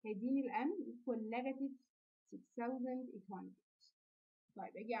 هيديني الام equal negative 6800.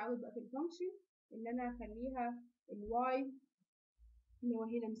 طيب اجي اعوض بقى في الفانكشن ان انا اخليها الواي اللي هو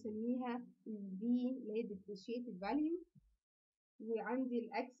هنا مسميها ال V اللي هي depreciated value، وعندي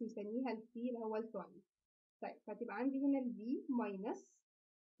الأكس مسميها ال T اللي هو التايم. طيب فتبقى عندي هنا ال V minus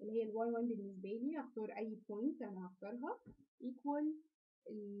اللي هي ال Y1 بالنسبة لي، هختار أي point أنا هختارها equal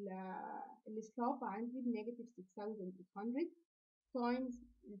السلوب عندي بنيجاتيف 6800 times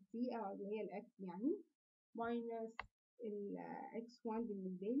ال T أو اللي هي الأكس يعني minus ال X1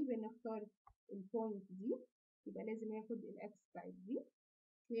 بالنسبة لي، بنختار البوينت دي، يبقى لازم ياخد الأكس بتاعت دي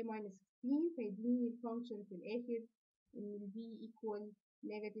هي minus 16، فيديني الفانكشن في الآخر إن ال V equal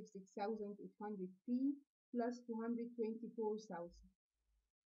negative 6800p plus 224,000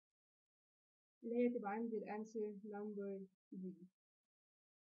 اللي هي تبقى عندي الأنسر نمبر D.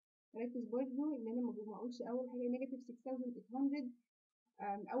 ركز برضو إن أنا ما أقولش أول حاجة negative 6800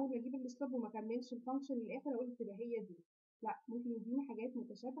 أول ما أجيب السلوب وما كملش الفانكشن للآخر أقول تبقى هي دي. لا، ممكن يديني حاجات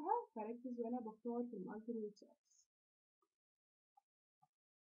متشابهة، فركز وأنا بختار في الالترنيت choice.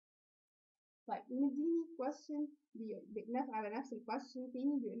 طيب مديني question على نفس الquestion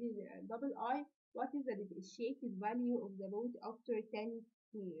تاني، بيقول لي double I what is the depreciated value of the boat after 10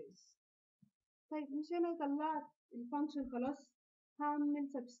 years. طيب مش أنا طلعت الفانكشن خلاص، هعمل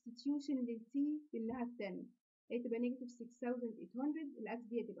substitution لل t بإنها ب 10، هي تبقى negative 6800، الأكس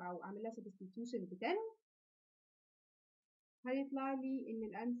دي هتبقى أعمل لها substitution ب 10، هيطلع لي إن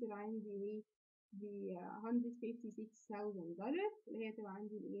الأنسر عندي إيه؟ ب $156,000 اللي هي تبقى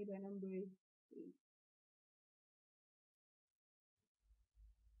عندي الإجابة نمبر 8.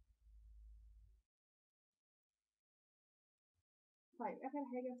 طيب آخر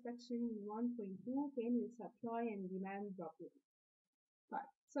حاجة في section 1.2 كان ال supply and demand problem. طيب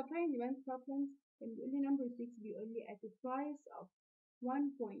supply and demand problems كان بيقول لي number 6 بيقول لي at a price of $1.94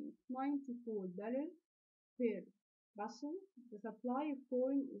 per bushel the supply of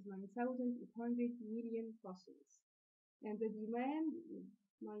corn is 9,800 million bushels and the demand is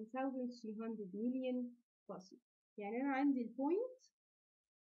 9,300 million bushels. يعني أنا عندي البوينت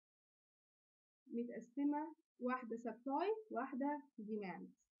متقسمة، واحدة supply واحدة demand،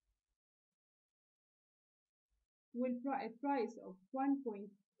 والprice of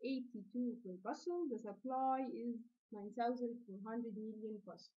 1.82 per bushel the supply is 9,400 million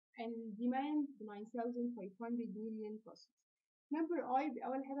bushels and demand 9,500 million bushels. number I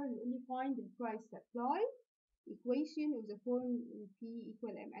بأول حاجة بيقول لي find the price supply equation of the form P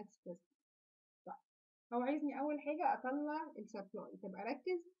equal mx plus T. طيب هو عايزني أول حاجة أطلع السبلاي، تبقى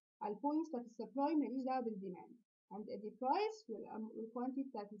ركز على البوينتس بتاعت السبلاي ماليش دعوة بالديماند. عندي ادي برايس والكوانتيتي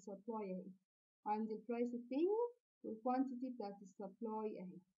بتاعت السبلاي اهي، عندي البرايس التاني والكوانتيتي بتاعت السبلاي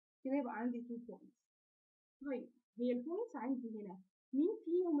اهي، كده يبقى عندي 2 بوينتس. طيب هي البوينتس عندي هنا مين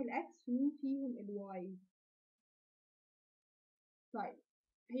فيهم الاكس ومين فيهم الواي؟ طيب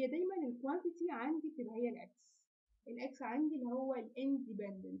هي دايما الكوانتيتي عندي بتبقى هي الاكس، الاكس عندي اللي هو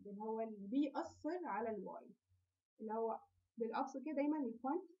الاندبندنت اللي هو اللي بيأثر على الواي، اللي هو بالأقصى كده دايما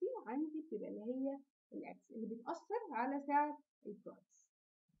الكوانتيتي عندي بتبقى اللي هي الاكس اللي بتأثر على سعر البرايس.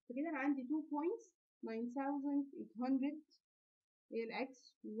 فكده أنا عندي 2 points 9,800 هي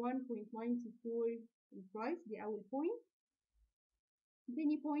الاكس 1.94 البرايس دي أول بوينت،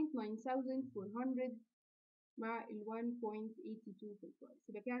 تاني بوينت 9,400 مع ال 1.82 في البرايس،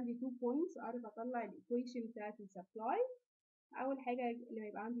 يبقى كده عندي 2 points أعرف أطلع الإيكويشن بتاعت السبلاي. أول حاجة لما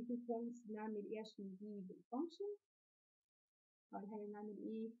يبقى عندي 2 points بنعمل إيه عشان نجيب الفانكشن؟ أول حاجة نعمل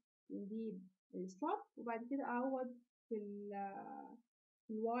إيه؟ نجيب السلوب وبعد كده أعوض في ال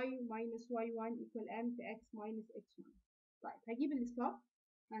y minus y1 equal m to x minus x1. طيب هجيب السلوب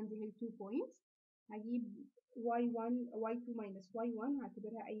عندي هي 2 points، هجيب y1 y2 minus y1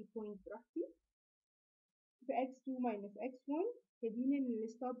 هعتبرها أي point براحتي في x2 minus x1 هديني إن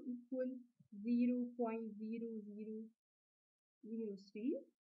السلوب equal 0.0003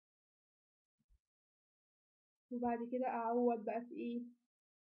 وبعد كده أعوض بقى في إيه؟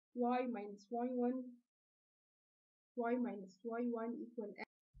 y minus y1 y minus y1 equal x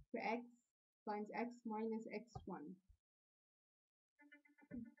في x times x minus x1.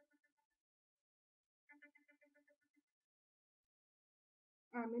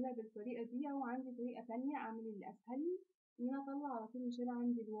 أعملها بالطريقة دي، أو عندي طريقة تانية أعمل اللي أسهل لي، إن أنا أطلع على طول. مش أنا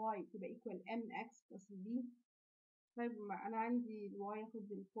عندي الواي تبقى equal mx plus b. طيب ما أنا عندي الواي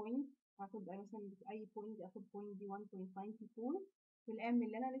أخد البوينت، هاخد مثلا في أي بوينت أخد بوينت دي 1.94، والام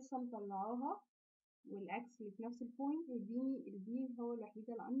اللي أنا لسه مطلعاها والاكس اللي في نفس البوينت هيديني البي هو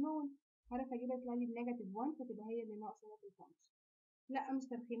الوحيدة الأنون. هعرف أجيبها تطلع لي بنيجاتيف 1، فتبقى هي اللي ناقصة هنا في الفانكشن. لا مش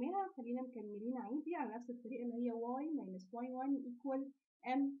ترخيمينها، خلينا مكملين عادي على نفس الطريقة اللي هي y minus y1 equal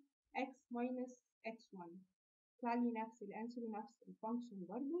mx minus x1. طلع لي نفس الانسر ونفس الفانكشن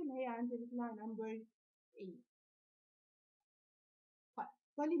برضو اللي هي عندي تطلع نمبر 8.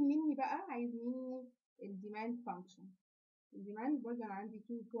 طالب مني بقى، عايز مني الديماند فانكشن. الديماند برضه انا عندي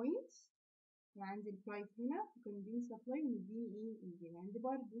 2 points، وعندي البرايس هنا وكونفينس سبلاي، ومديني ايه الديماند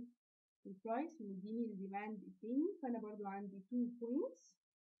برضه البرايس، ومديني الديماند التاني. فانا برضه عندي 2 points،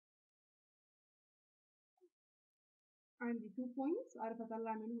 عندي 2 points اعرف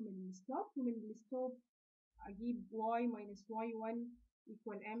اطلع منهم الستوب، ومن الستوب اجيب y minus y1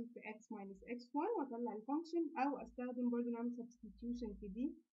 equal m في x minus x1 واطلع الفانكشن، او استخدم برضه نعمل substitution في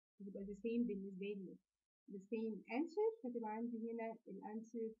دي تبقى the same بالنسبه لي the same answer. فتبقى عندي هنا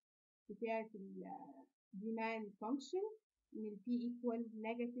الانسر بتاعت ال demand function من ال p equal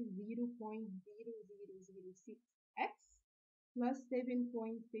negative 0.0006x plus 7.52.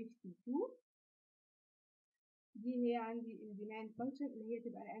 دي هي عندي ال demand function اللي هي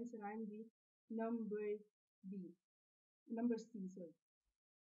تبقى الانسر عندي number B number C sorry.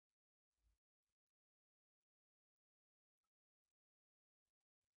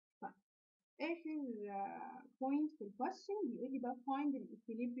 آخر point في الكويشن بيقول لي بقى find the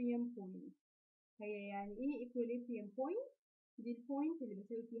equilibrium point. هي يعني إيه equilibrium point؟ دي البوينت اللي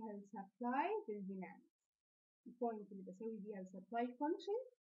بساوي فيها السبلاي بالديماند، البوينت اللي بساوي بيها السبلاي فانكشن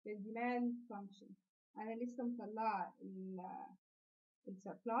بالديماند فانكشن. أنا لسه مطلعة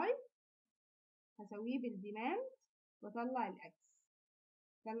السبلاي هساويه بالديماند وأطلع الإكس.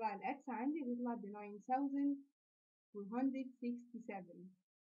 طلع الإكس عندي بيطلع ب 9467.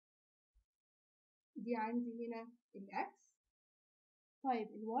 دي عندي هنا الإكس.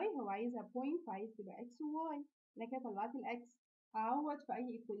 طيب الواي هو عايزها بوينت، فعايز تبقى اكس وواي. انا كده طلعت الاكس، اعوض في اي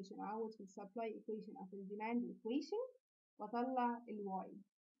ايكويشن، اعوض في السبلاي ايكويشن او في الديماند ايكويشن واطلع الواي.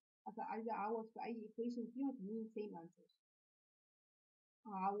 عايزه اعوض في اي ايكويشن فيها تديني سيم انسر.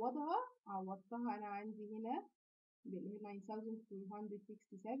 هعوضها، عوضتها انا عندي هنا اللي هي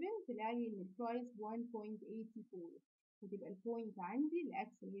 9467، طلع لي ان البرايس 1.84، فتبقى البوينت عندي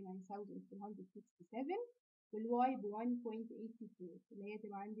الاكس اللي هي 9467 والواي ب 1.84 اللي هي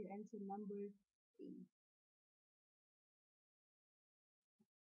تبقى عندي الانسر نمبر 8.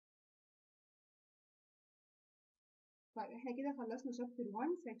 طيب احنا كده خلصنا شابتر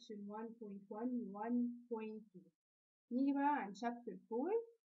 1 سكشن 1.1 1.2. نيجي بقى عن شابتر 4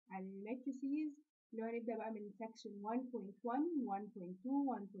 عن الماتريسيز اللي هو هنبدأ بقى من سكشن 1.1 1.2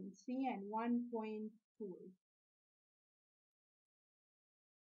 1.3 and 1.4.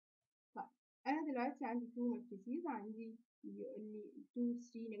 طيب انا دلوقتي عندي 2 ماتريسيز، عندي بيقول لي 2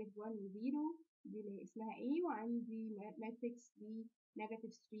 3 نيجاتيف 1 و 0 دي اللي اسمها A، وعندي ماتريكس B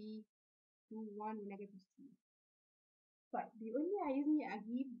نيجاتيف 3 2 1 ونيجاتيف 3. طيب بيقول لي عايزني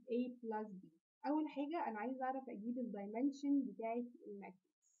اجيب A plus B. اول حاجه انا عايزه اعرف اجيب الدايمنشن بتاعه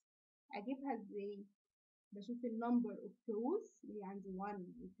الماتريكس. اجيبها ازاي؟ بشوف النمبر اوف روز اللي عندي 1 و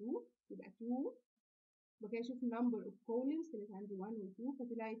 2 يبقى 2، وبعد كده اشوف النمبر اوف كولمز اللي عندي 1 و 2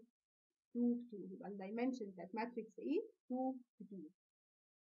 فطلعت 2 في 2، يبقى الدايمنشن بتاعت ماتريكس A 2 في 2.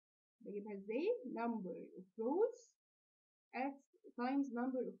 بجيبها ازاي؟ number of rows x times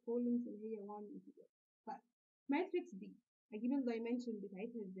number of columns اللي هي 1 و 2. طيب ماتريكس B اجيب الدايمنشن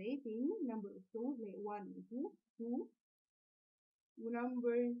بتاعتها ازاي؟ تاني number of rows اللي هي 1 و 2 2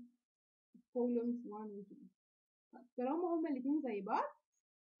 ونمبر columns 1 و 2. طيب طالما هما الاتنين زي بعض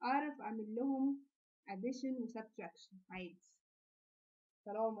اعرف اعمل لهم addition و subtraction عادي.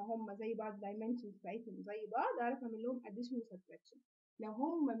 طالما هما زي بعض dimensions بتاعتهم زي بعض اعرف اعمل لهم addition و subtraction. لو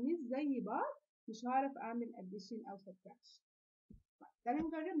هما مش زي بعض مش هعرف اعمل addition او subtraction. طيب تعالى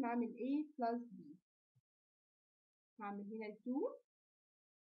نجرب نعمل A plus B. هعمل هنا 2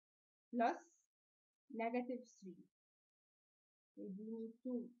 plus negative 3 يديني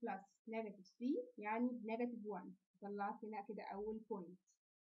 2 plus negative 3 يعني بنيجاتيف 1. طلعت هنا كده أول بوينت.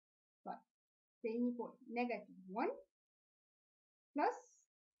 طيب تاني بوينت نيجاتيف 1 plus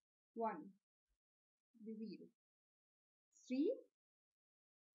 1 بزيرو 3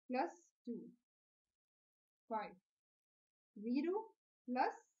 plus 2 5 0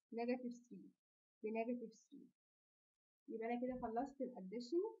 plus negative 3 بنيجاتيف 3. يبقى أنا كده خلصت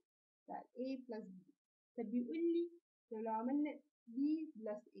الأديشن بتاع A plus B. طب بيقول لي لو عملنا B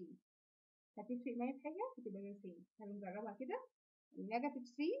plus A هتفرق معايا في حاجة؟ هتبقى زي فين؟ هنجربها كده. نيجاتيف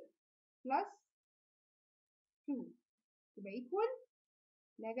 3 plus 2 تبقى equal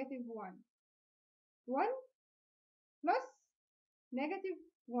negative 1 1 plus negative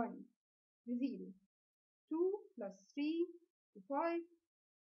 1 0 2 plus 3 5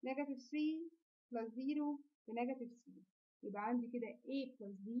 negative 3 plus 0 بنيجاتيف 3. يبقى عندي كده A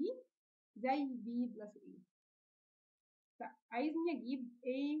plus B زي B plus A. فعايزني أجيب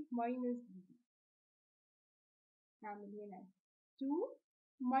A minus B. هعمل هنا 2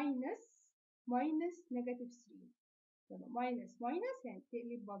 minus negative 3. يبقى minus يعني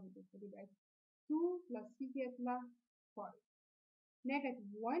تقلب positive فتبقى 2 plus 3 كده يطلع 5.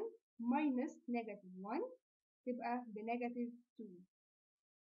 negative 1 minus negative 1 تبقى بنيجاتيف 2.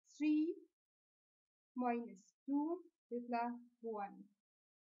 3 minus 2 تطلع 1.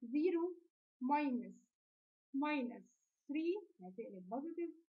 0 minus 3 هتقلب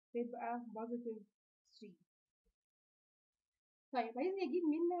بوزيتيف تبقى بوزيتيف 3. طيب عايزني اجيب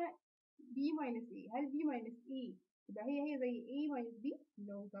منها b minus a. هل b minus a تبقى هي زي a minus b؟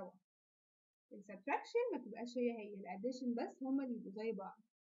 no طبعا. السبتراكشن ما تبقاش هي الاديشن بس هما اللي يبقوا زي بعض.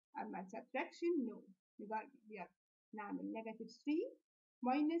 اما السبتراكشن نو. يلا نعمل نيجاتيف 3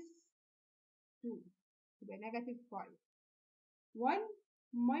 minus 2 يبقى نيجاتيف 5. 1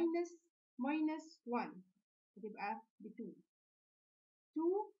 minus 1 هتبقى ب 2.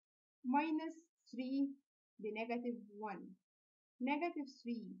 2 minus 3 بنيجاتيف 1. نيجاتيف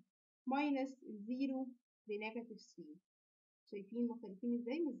 3 minus 0 بنيجاتيف 3. شايفين مختلفين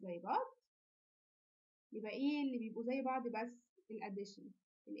ازاي؟ مش زي بعض. يبقى ايه اللي بيبقوا زي بعض بس؟ الاديشن.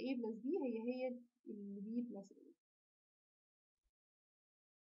 ال A plus B هي ال B plus A.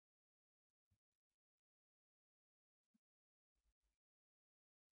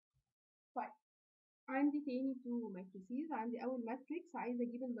 طيب عندي تاني تو ماتريسيز. عندي أول ماتريكس عايزة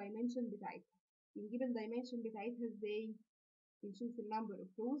أجيب الدايمنشن بتاعتها. بنجيب الدايمنشن بتاعتها ازاي؟ بنشوف النمبر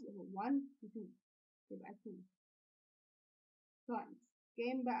اوف روز اللي هو 1 و 2 يبقى 2 تايمز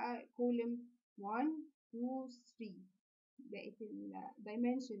كام بقى؟ كولم 1 2 3 بقت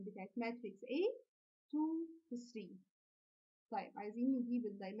الدايمنشن بتاعت ماتريكس A 2 و 3. طيب عايزين نجيب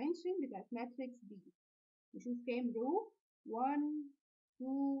الدايمنشن بتاعت ماتريكس B. نشوف كام رو؟ 1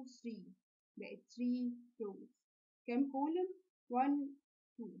 2 3 بقت 3 روز. كام كولم؟ 1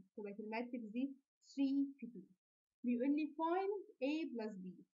 2 فبقت الماتريكس دي 3 في 2. بيقول لي find A plus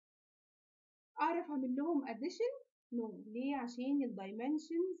B. أعرف أعمل لهم addition؟ no. ليه؟ عشان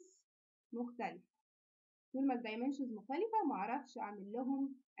الدايمنشنز مختلفة. طول ما الدايمنشنز مختلفة معرفش أعمل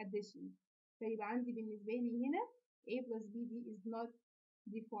لهم addition. فيبقى عندي بالنسبة لي هنا A plus B دي is not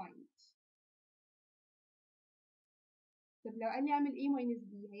defined. طب لو قال لي أعمل A minus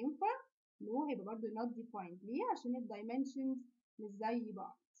B هينفع؟ no. هيبقى برضه not defined. ليه؟ عشان الدايمنشنز مش زي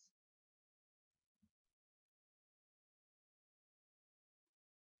بعض.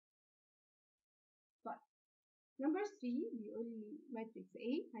 نمبر 3 بيقول لي ماتريكس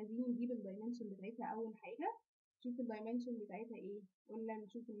A. عايزين نجيب الدايمنشن بتاعتها. أول حاجة نشوف الدايمنشن بتاعتها إيه؟ قلنا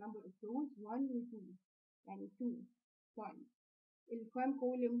نشوف النمبر اوف روز 1 و 2 يعني 2 تايمز الكام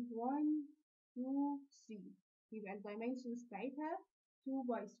كولم 1 2 3 يبقى الدايمنشنز بتاعتها 2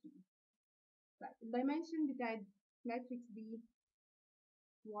 باي 3. طيب الدايمنشن بتاعت ماتريكس B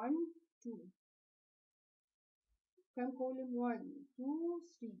 1 2 كام كولم 1 2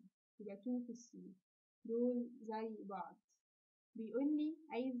 3 يبقى 2 في 3 دول زي بعض. بيقول لي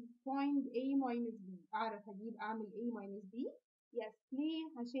عايز find A minus B. أعرف أعمل A minus B؟ yes.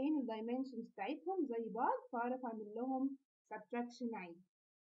 ليه؟ عشان الدايمنشنز بتاعتهم زي بعض فأعرف أعمل لهم subtraction عادي.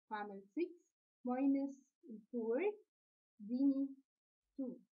 هعمل 6 minus 4 ديني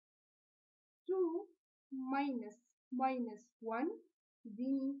 2. 2 minus 1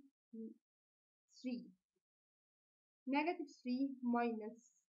 ديني 3. negative 3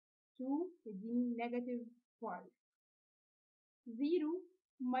 minus 2 يديني negative 5. 0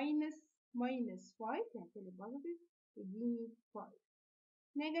 minus 5 يعني تقلب بوزيتيف يديني 5.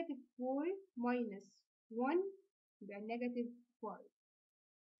 negative 4 minus 1 يبقى negative 5.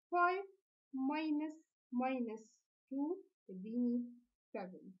 5 minus 2 يديني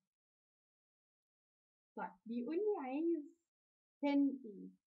 7. طيب بيقول لي عايز 10A.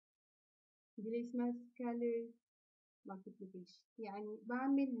 دي اللي اسمها scalar multiplication يعني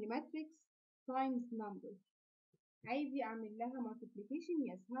بعمل لماتريكس times number. عايزي اعمل لها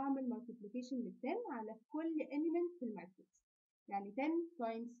multiplication. يس هعمل multiplication لل 10 على كل element في الماتريكس. يعني 10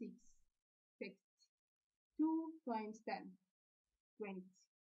 times 6 60. 2 times 10 20.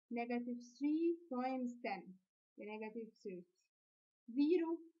 negative 3 times 10 negative 30.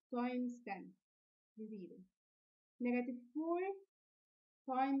 0 times 10 0. negative 4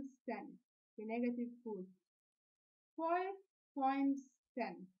 times 10 negative 4. 5 times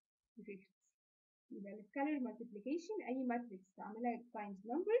 10 50. يبقى السكالر مالتيبليكيشن اي ماتريكس تعملها تايمز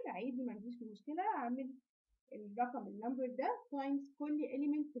نمبر عادي، ما عنديش مشكله، اعمل الرقم النمبر ده تايمز كل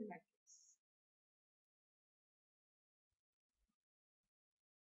element في الماتريكس.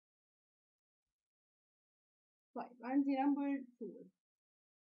 طيب عندي نمبر 4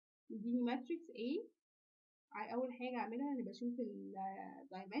 يديني ماتريكس A. اول حاجه اعملها اني بشوف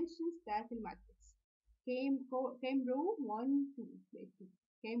الدايمنشنز بتاعت الماتريكس. كام رو 1 2 بقت 2.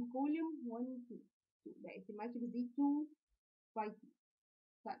 كام كولوم 1 2 بقت الماتريكس دي 2 باي 2.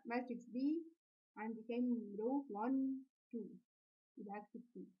 طيب ماتريكس B عندي كام رو 1 2 يبقى هكتب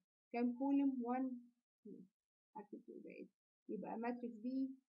 2. كام كولوم 1 2 هكتب 2 بقت، يبقى ماتريكس B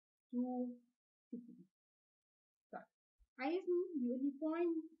 2 2. طيب عايزني بيقول لي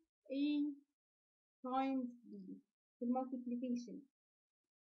find A times B في المالتيبليكيشن.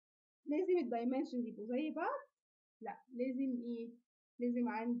 لازم الدايمنشنز يبقوا زي بعض؟ لا، لازم ايه؟ لازم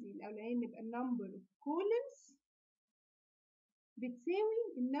عندي الاولاني نبقى النمبر اوف كولمز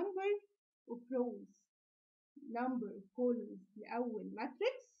بتساوي النمبر اوف روز. نمبر اوف كولمز لاول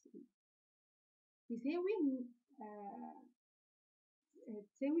ماتريكس تساوي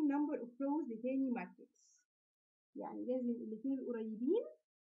تساوي النمبر اوف روز لتاني ماتريكس. يعني لازم الاثنين القريبين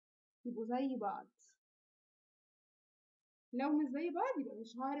يبقوا زي بعض. لو مش زي بعض يبقى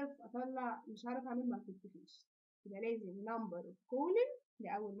مش هعرف اعمل مالتيبليكيشن. يبقى لازم نمبر اوف كولم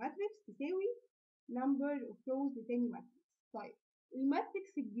لاول ماتريكس تساوي نمبر اوف روز لتاني ماتريكس. طيب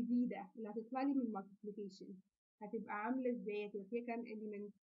الماتريكس الجديده اللي هتطلع لي من المالتيبليكيشن هتبقى عامله ازاي؟ هتبقى فيها كام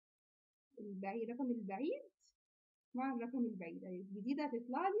اليمنت؟ الرقم البعيد مع الرقم البعيد. الجديده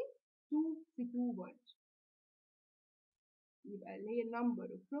هتطلع لي 2 في 2 برضه، يبقى اللي هي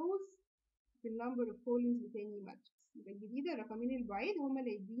النمبر اوف روز في النمبر اوف كولمز لتاني ماتريكس. يبقى الجديده الرقمين البعيد هما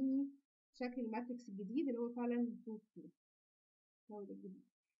اللي يديني شكل الماتريكس الجديد اللي هو فعلا 2 في 2. هو ده الجديد.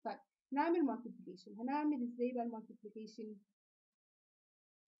 طيب نعمل مالتيبليكيشن. هنعمل ازاي بقى المالتيبليكيشن؟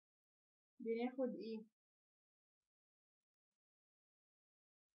 بناخد ايه؟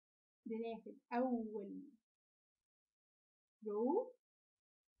 بناخد اول رو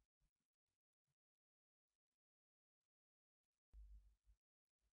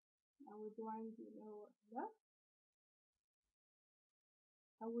عندي اللي هو ده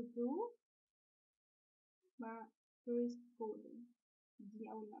اول رو مع first column دي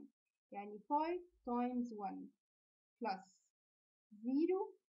اول نمبر. يعني 5 times 1 plus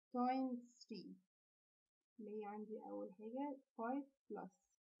 0 times 3 اللي هي عندي اول حاجه 5 plus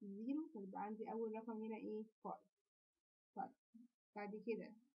 0، فيبقى عندي اول رقم هنا ايه 5. طيب بعد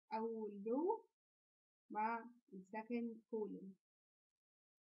كده اول رو مع السكند column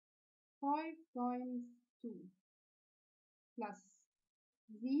 5 times 2 plus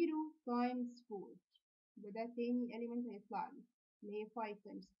 0 times 4 يبقى ده تاني element هيطلع لي اللي هي 5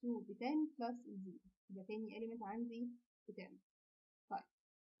 times 2 ب 10 plus 0 يبقى تاني element عندي ب 10. طيب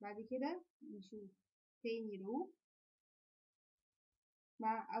بعد كده نشوف تاني رو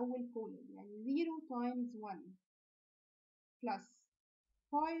مع أول column يعني 0 times 1 plus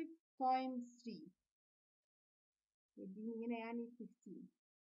 5 times 3 يديني هنا يعني 15.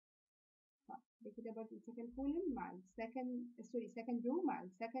 طيب كده برضه second column مع second row مع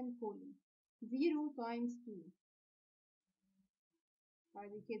second column 0 times 2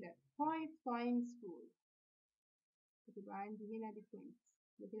 بعد كده 5 times 4 هتبقى عندي هنا ب 20.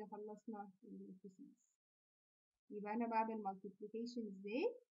 كده خلصنا الانفسيس. يبقى أنا بعمل multiplication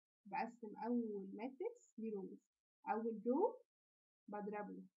ازاي؟ بقسم أول ماتريكس لروز. أول رو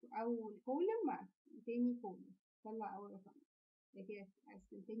بضربه في أول كولم مع تاني كولم طلع أول رقم. كده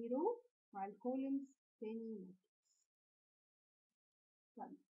أقسم تاني رو مع الكولمز تاني ماتريكس.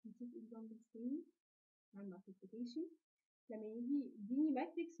 طيب نشوف examples تاني عن multiplication. لما يجي يديني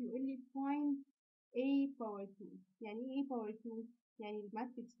ماتريكس يقول لي find A power 2. يعني ايه A power 2؟ يعني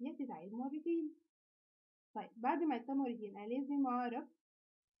الماتريكس دي هتتعاد مرتين. طيب بعد ما عدتها مرتين انا لازم اعرف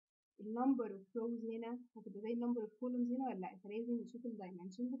النمبر اوف روز هنا هتبقى زي النمبر اوف كولومز هنا ولا لا، فلازم نشوف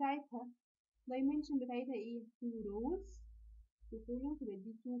الدايمنشن بتاعتها. الدايمنشن بتاعتها ايه؟ 2 روز 2 كولومز يبقى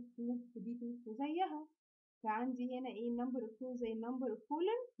دي 2 2 ودي 2 وزيها. فعندي هنا ايه النمبر اوف روز زي النمبر اوف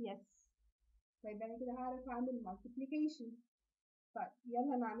كولوم؟ يس. طيب انا كده هعرف اعمل مالتيبليكيشن. طيب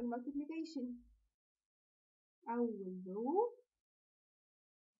يلا نعمل مالتيبليكيشن. أول رو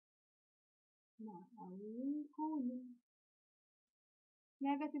مع أول كولوم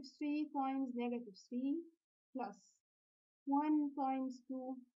negative 3 times negative 3 plus 1 times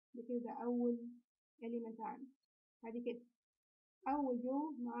 2 بكده أول element عندي. بعد كده أول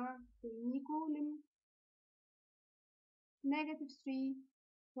رو مع تاني column negative 3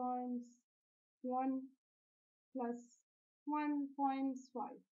 times 1 plus 1 times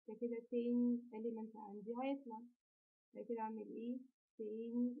 5 كده تاني element عندي هيطلع. كده أعمل إيه؟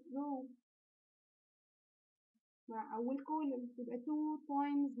 تاني رو مع أول column تبقى 2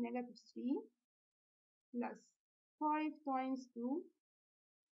 times negative 3 plus 5 times 2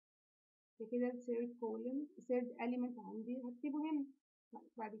 كده third column third element عندي هكتبه هنا.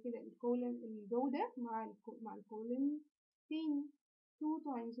 بعد كده الرو ده مع الكولوم تاني 2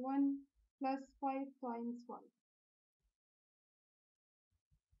 times 1 plus 5 times 5.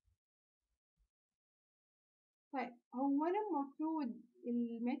 طيب هو أنا المفروض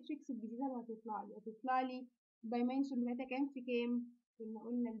الماتريكس الجديدة اللي هتطلع لي الدايمنشن بتاعتها كام في كام؟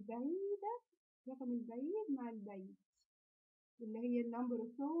 قلنا البعيدة رقم البعيد مع البعيد اللي هي النمبر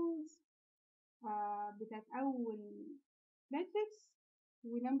اوف روز بتاعت أول ماتريكس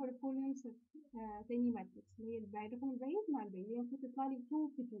ونمبر اوف كولومز تاني ماتريكس اللي هي الرقم البعيد مع البعيد اللي هي المفروض تطلع لي 2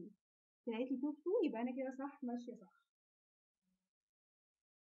 في 2. طلعت لي 2 في 2 يبقى أنا كده صح ماشية صح.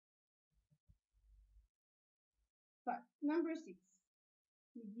 طيب نمبر 6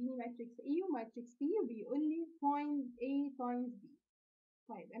 يديني ماتريكس A وماتريكس B وبيقول لي find A times B.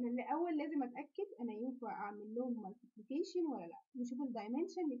 طيب أنا الأول لازم أتأكد أنا ينفع أعمل لهم multiplication ولا لأ. نشوف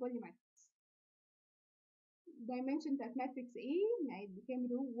الدايمنشن لكل ماتريكس. الدايمنشن بتاعت ماتريكس A نعد بكام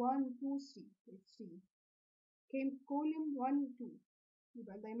رو 1 2 3 كام كولوم 1 2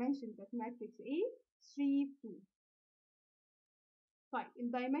 يبقى الدايمنشن بتاعت ماتريكس A 3 2. طيب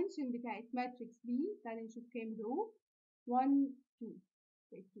الدايمنشن بتاعت ماتريكس B تعالى نشوف كام رو 1 2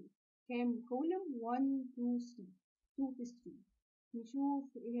 كام كولوم 1 2 3 2 في 3.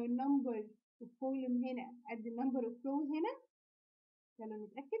 نشوف هي النمبر اوف كولوم هنا قد النمبر اوف روز هنا. يلا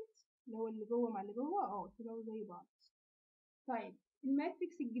نتأكد اللي جوه مع اللي جوه طلعوا زي بعض. طيب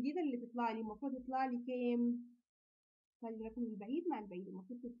الماتريكس الجديدة اللي تطلع لي المفروض تطلع لي كام؟ خلي الرقم البعيد مع البعيد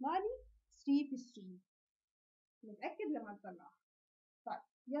المفروض تطلع لي 3 في 3. نتأكد لما نطلعها. طيب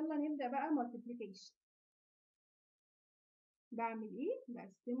يلا نبدأ بقى multiplication. بعمل ايه؟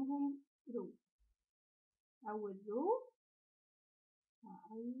 بقسمهم رو. أول رو مع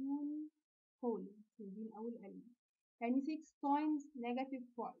أول column سايبين أول element يعني 6 times negative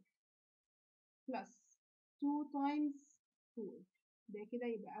 5 plus 2 times 4 ده كده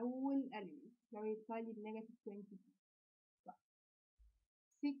يبقى أول element لو يطلع لي بنيجاتيف 22. طيب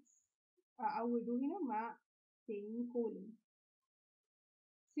 6 أول رو هنا مع تاني column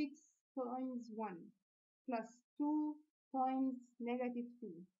 6 times 1 plus 2 times negative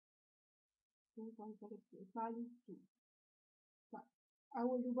 2 2 times negative 2 يطلع لي 2. طيب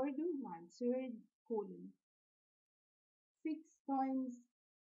أول رو برضو مع ال third column 6 times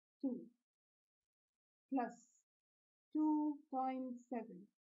 2 plus 2 times 7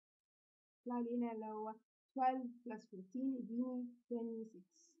 يطلع لي هنا لو 12 plus 14 يديني 26.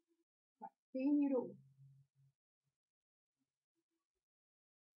 طيب تاني رو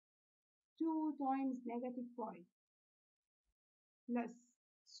 2 times negative 5 plus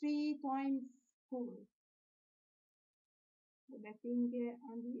 3 times 4 يبقى تاني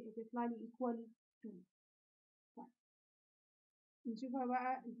عندي تطلع لي equal 2. طيب نشوفها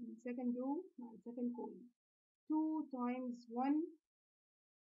بقى ال second row مع ال second column 2 times 1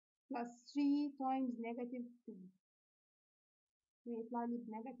 plus 3 times negative 2 يطلع لي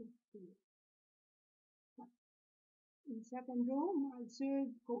بنيجاتيف 2. طيب ال second row مع ال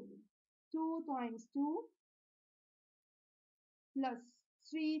third column 2 times 2 plus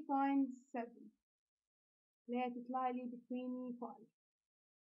 3 times 7 اللي هتطلع لي ب 25.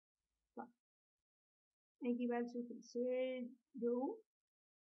 طيب نيجي بقى نشوف ال third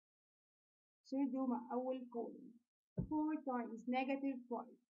row مع أول column 4 times negative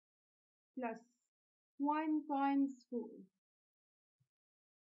 5 plus 1 times 4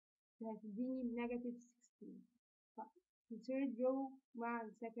 هتديني بنيجاتيف 16. طيب ال third row مع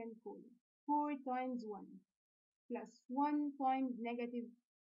ال second column 4 times 1 plus 1 times negative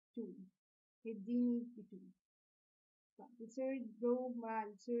 2 هتديني ب 2. طيب ال third row مع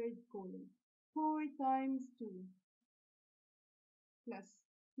ال third column 4 times 2 plus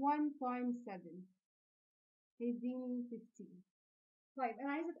 1 times 7 هيديني 15. طيب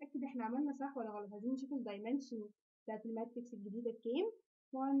أنا عايزة أتأكد إحنا عملنا صح ولا غلط. عايزين نشوف الدايمنشن بتاعت الماتريكس الجديدة بكام.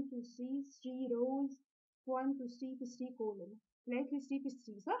 1 2 3 rows 1 2 3 في 3 column طلعت لي 3 في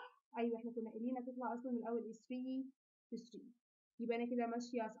 3 صح؟ أيوه إحنا كنا قايلين هتطلع أصلا من الأول 3 في 3 يبقى أنا كده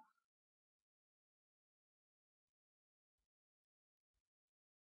ماشية صح.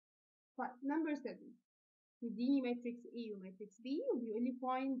 طيب number 7 يديني matrix A و matrix B وبيقول لي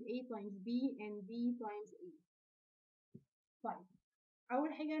find A times B and B times A. طيب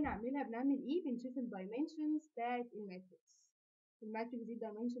أول حاجة هنعملها بنعمل إيه؟ بنشوف ال dimensions بتاعت الماتريكس. الماتريكس دي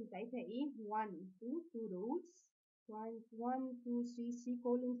الدايمنشن بتاعتها إيه؟ 1 2 rows 1 2 3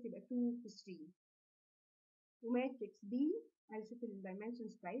 columns تبقى 2 في 3. وماتريكس B عايز أشوف ال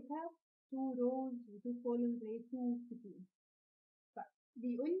dimensions بتاعتها 2 rows و 2 columns هي 2 في 2. طيب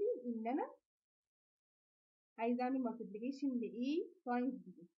بيقول لي إن أنا عايز أعمل multiplication ل A times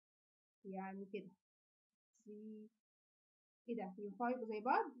B. يعني كده 3 ايه ده ينفع يبقوا زي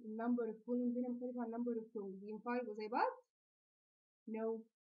بعض؟ النمبر اوف كولومز هنا مختلف عن النمبر اوف روز، ينفع يبقوا زي بعض؟ no.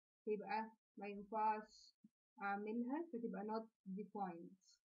 يبقى ما ينفعش اعملها فتبقى not defined.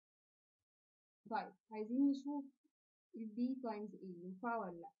 طيب عايزين نشوف ال b times a ينفع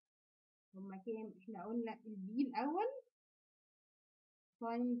ولا لا؟ هما كام؟ احنا قلنا ال b الاول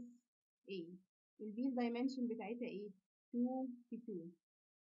times a. ال b الدايمنشن بتاعتها ايه؟ 2 في 2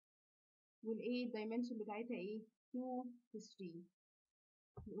 وال a الدايمنشن بتاعتها ايه؟ 2 في 3.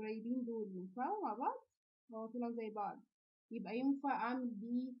 القريبين دول ينفعوا مع بعض؟ طلعوا زي بعض، يبقى ينفع اعمل B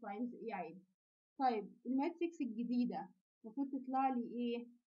تايمز A عادي. طيب الماتريكس الجديدة المفروض تطلع لي ايه؟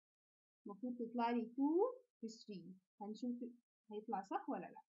 المفروض تطلع لي 2 في 3. هنشوف هيطلع صح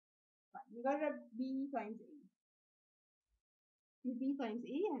ولا لا. طيب نجرب B تايمز A. في B تايمز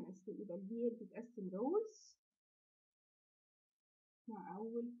A هنقسم، يبقى ال B بتتقسم روز مع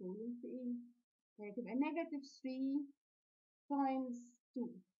أول كولوم في A، فهتبقى نيجاتيف 3 تايمز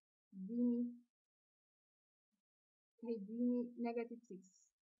 2 هيديني نيجاتيف 6.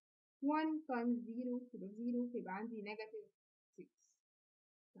 1 times 0 تبقى 0 فيبقى عندي نيجاتيف 6.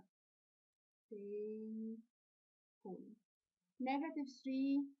 تاني كولوم. نيجاتيف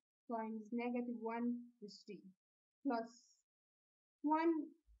 3 times نيجاتيف 1 is 3 plus 1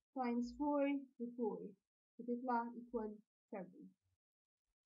 times 4 ب 4 بتطلع equal 7.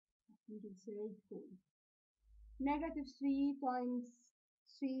 نيجي third column. نيجاتيف 3 times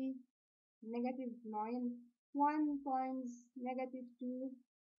 3 نيجاتيف 9. 1 times نيجاتيف 2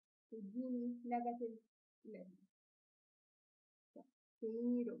 تديني نيجاتيف 11.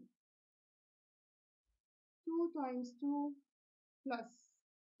 تاني رو. 2 times 2 plus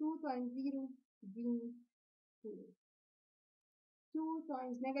 2 times 0 تديني 4. 2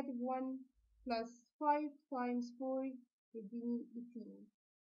 times negative 1 plus 5 times 4 تديني 18.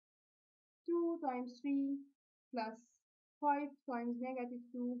 2 times 3 plus 5 times negative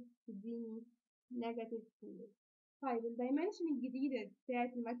 2 تديني negative 4. طيب الدايمنشن الجديدة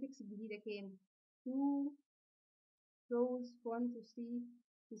بتاعت الماتريكس الجديدة كام؟ 2 rows 1 to 3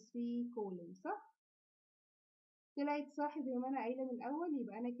 to 3 columns صح؟ طلعت صح زي ما أنا قايلة من الأول،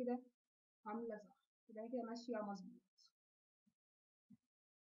 يبقى أنا كده عاملة صح، يبقى أنا كده ماشية مظبوط.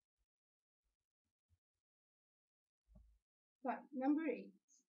 طيب number 8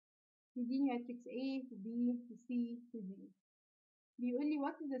 يديني ماتريكس A و B و C و D. بيقول لي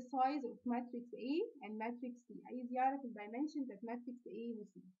what is the size of matrix A and matrix C. عايز يعرف الدايمنشن بتاعت matrix A و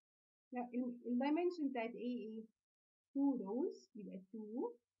C. الدايمنشن بتاعت A ايه؟ 2 rows يبقى 2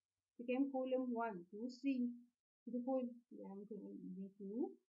 في كام كولوم؟ 1 2 3 كده فول، يعني ممكن نقول دي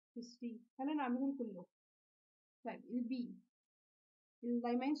 2 في 3. خلينا نعملهم كلهم. طيب ال B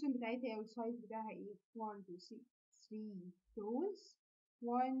الدايمنشن بتاعتها او السايز بتاعها ايه؟ 1 2 3 rows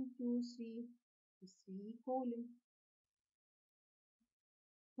 1 2 3 3 column.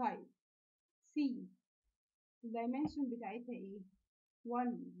 طيب C الدايمنشن بتاعتها ايه؟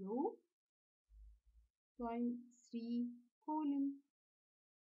 1 row times 3 column.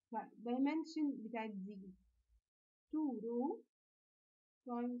 طيب dimension بتاعت D 2 row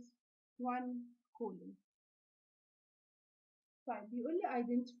times 1 column. طيب بيقول لي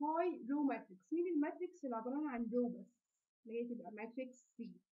identify row matrix. مين الماتريكس اللي عبارة عن row بس اللي هي تبقى matrix C.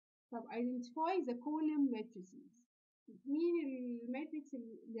 طب identify the column matrices. مين الماتريكس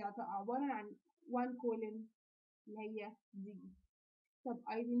اللي عبارة عن 1 column اللي هي دي. طب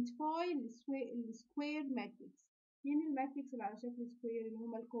identify السكوير ماتريكس. مين الماتريكس اللي على شكل سكوير اللي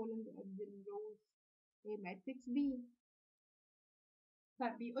هما الكولومز قد الروز؟ هي ماتريكس B.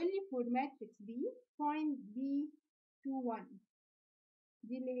 طب بيقول لي for matrix B find B to 1.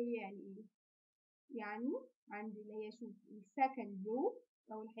 دي اللي هي يعني ايه؟ يعني عندي اللي هي شوف السكند رو،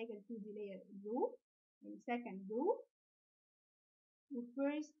 أول حاجة ال 2 دي اللي هي رو، السكند رو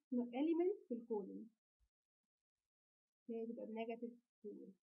والفيرست element في الكولوم هي تبقى بنيجاتيف 4.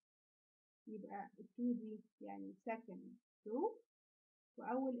 يبقى ال 2 دي يعني second row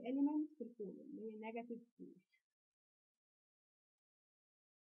وأول element في الكولوم اللي هي نيجاتيف 4.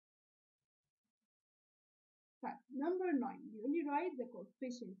 طيب Number 9 بيقول لي write the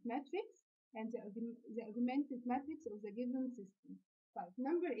coefficient matrix and the augmented matrix of the given system. طيب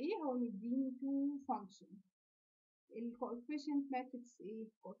number A هو مديني two functions. ال coefficient matrix ايه؟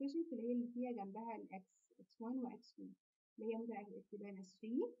 coefficient اللي فيها جنبها ال x1 و x2 اللي هي ممكن اكتبها هنا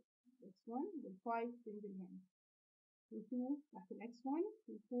 3 x1 وال 5 تنزل هنا و 2 تحت ال x1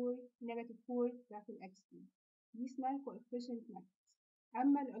 و 4 negative 4 تحت ال x2. دي اسمها ال coefficient matrix.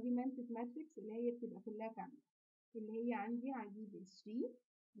 اما ال augmented matrix اللي هي بتبقى كلها كاملة اللي هي عندي هجيب ال 3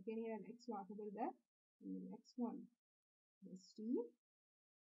 مكان هنا ال x واعتبر ده من ال x1 ل 3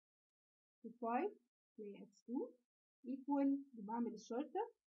 و 5 اللي هي x2 equal بعمل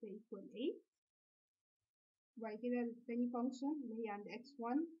الشرطة equal 8. وبعد كده التاني function اللي هي عند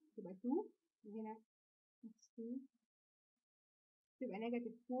x1 تبقى 2 وهنا x2 تبقى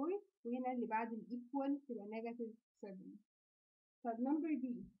negative 4 وهنا اللي بعد ال equal تبقى negative 7. طب number B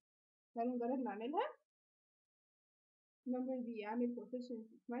تعالوا نجرب نعملها. number B أعمل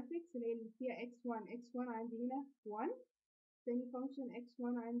coefficient matrix اللي فيها x1 عندي هنا 1 تاني function x1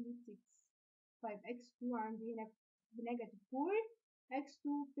 عندي 6. طيب x2 عندي هنا بنيجاتيف 4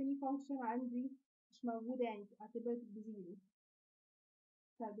 x2 تاني function عندي مش موجودة يعني اعتبرت بزيرو.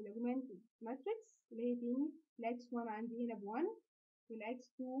 طيب الاوجمانتد ماتريكس اللي هي تاني ال x1 عندي هنا ب1 وال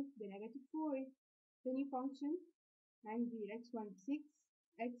x2 بنيجاتيف 4 تاني function عندي ال x1 ب6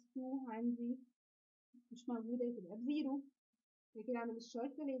 x2 عندي مش موجودة تبقى بزيرو. بعد كده اعمل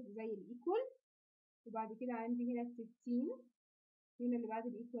الشرطة اللي هي زي الايكوال وبعد كده عندي هنا 15 هنا اللي بعد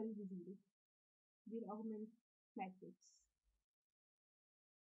الايكوال بزيرو. دي الاوجمانت ماتريكس.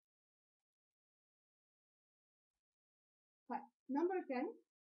 طيب نمبر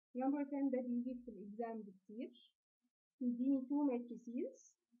 10 ده بيجي في الإكزام كتير. يديني 2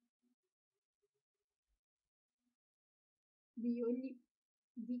 matrices بيقول لي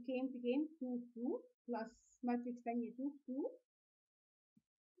دي كام في كام 2 في 2 بلس ماتريكس تانية 2 في 2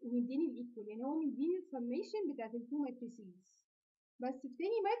 ومديني الإيكوال يعني هو مديني السميشن بتاعت ال 2 matrices. بس في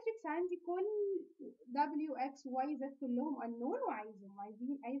تاني ماتريكس عندي كل W X Y Z كلهم unknown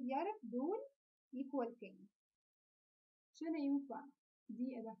وعايز يعرف دول equal كام عشان ينفع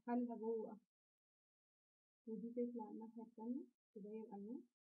دي أدخلها جوه ودي تطلع الناحية التانية تبين unknown.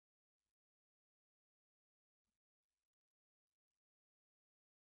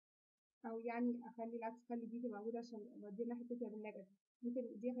 او يعني اخلي العكس اخلي دي تبقى موجوده عشان اودي ناحيه تبقى بالنيجاتيف.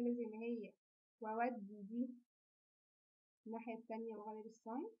 ممكن دي اخليها زي ما هي واودي دي الناحيه التانية واغير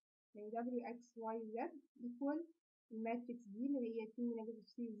الساين يعني w x y z equal الماتريكس دي اللي هي 2 نيجاتيف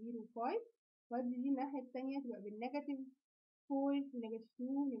 3 0 5 وادي دي الناحيه التانية تبقى بالنيجاتيف 4 نيجاتيف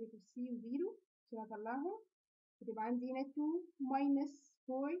 2 نيجاتيف 3 0 عشان اطلعهم وتبقى عندي هنا 2 minus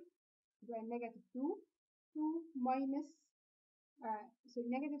 4 تبقى نيجاتيف 2 2 minus so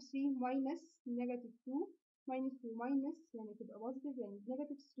negative 3 minus negative 2 minus 2 minus يعني تبقى positive يعني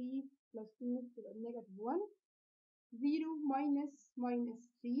negative 3 plus 2 تبقى negative 1 0 minus minus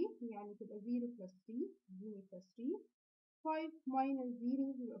 3 يعني تبقى 0 plus 3 0 plus 3 5 minus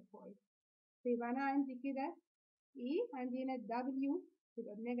 0 يبقى 5. فيبقى أنا عندي كده إيه عندي هنا W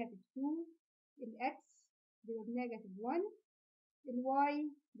تبقى بنيجاتيف 2 ال X تبقى بنيجاتيف 1 ال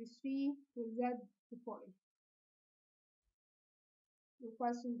Y ب 3 وال Z ب 5.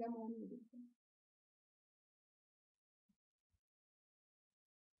 الكويشن ده مهم جدا.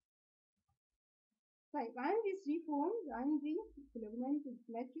 طيب عندي 3 forms عندي في الاوجمانتد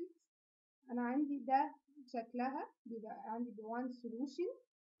ماتريكس. انا عندي ده شكلها بيبقى عندي ب 1 solution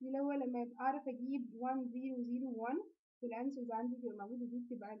اللي هو لما يبقى اعرف اجيب 1 0 0 1 والانسرز عندي بتبقى موجوده دي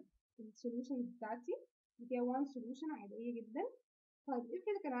بتبقى السولوشن بتاعتي دي فيها 1 solution عاديه جدا. طيب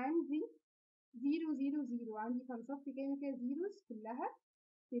افرض كان عندي 0 0 0 عندي كان صف كامل كده zeros كلها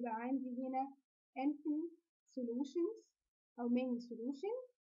يبقى عندي هنا infinite solutions او many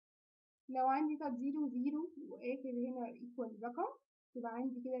solutions. لو عندي طب 0 0 واخر هنا equal رقم يبقى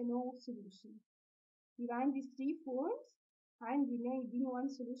عندي كده no solution. يبقى عندي 3 forms عندي ان هو يديني 1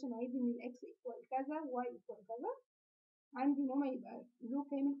 solution عايز ان ال x equal كذا y equal كذا. عندي ان هو يبقى رو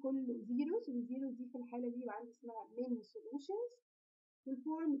كامل كله zeros والزيرو دي في الحالة دي يبقى عندي اسمها many solutions.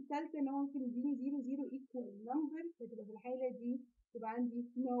 والفورم الثالثة ان هو ممكن يديني 0 0 equal number فتبقى في الحالة دي يبقى عندي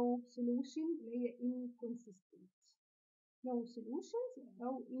no solution اللي هي inconsistent. no solutions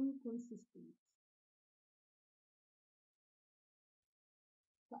أو inconsistent.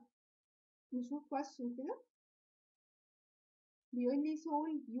 طيب نشوف question كده بيقول لي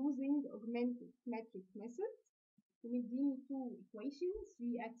solve using augmented matrix method ومديني two equations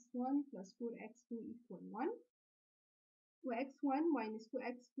 3x1 plus 4x2 equal 1 و x1 minus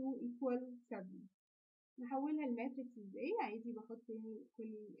 2x2 equal 7. نحولها الماتريكس ازاي؟ عايزي بحط هنا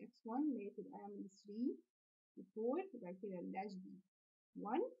كل x1 اللي هي تبقى من 3 4 يبقى كده الداش دي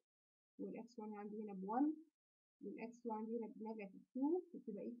 1 والإكس 1 عندي هنا ب1 والإكس 2 عندي هنا بنيجاتيف 2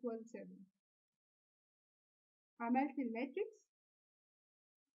 وتبقى equal 7. عملت الماتريكس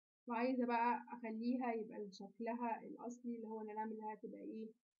وعايزة بقى أخليها يبقى شكلها الأصلي اللي هو أنا نعمل لها تبقى إيه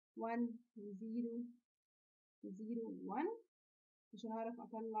 1 و0 و0 و1 عشان أعرف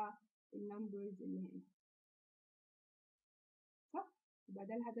أطلع النمبرز اللي هنا صح؟ يبقى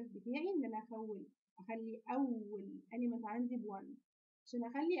ده الهدف بتاعي إن أنا أخلي أول element عندي ب1. عشان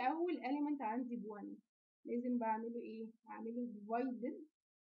أخلي أول element عندي ب1 لازم بعمله إيه؟ أعمله divided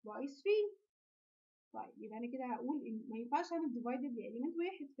by 3. طيب يبقى أنا كده هقول إن ما ينفعش أعمل divided بإليمنت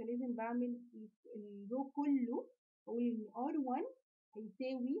واحد فلازم بعمل الرو كله أقول إن R1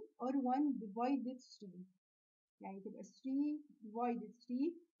 هيساوي R1 divided 3 يعني تبقى 3 divided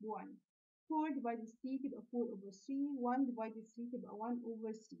 3 ب 1 4 divided 3 تبقى 4 over 3 1 divided 3 تبقى 1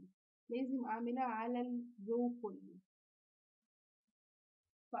 over 3 لازم أعملها على الرو كله.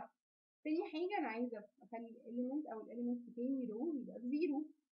 طيب تاني حاجة أنا عايزة أخلي الإليمنت أو الإليمنت في تاني رو يبقى بزيرو.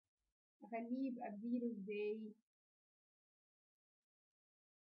 أخليه يبقى بزيرو إزاي؟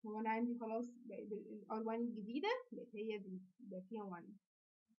 هو أنا عندي خلاص ال R1 الجديدة بقت هي دي يبقى فيها 1.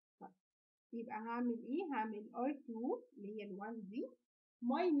 طيب يبقى هعمل إيه؟ هعمل R2 اللي هي ال 1 دي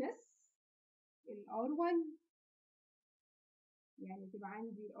minus ال R1 يعني تبقى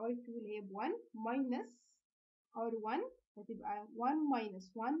عندي ال R2 اللي هي ب 1 minus R1 فتبقى 1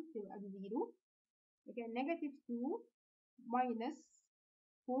 minus 1 تبقى بزيرو. لكن negative 2 minus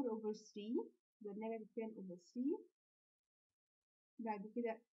 4 over 3 يبقى negative 10 over 3. بعد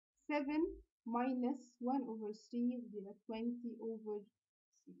كده 7 minus 1 over 3 يبقى 20 over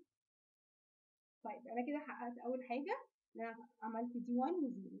 3. طيب أنا كده حققت أول حاجة إن أنا عملت دي 1 و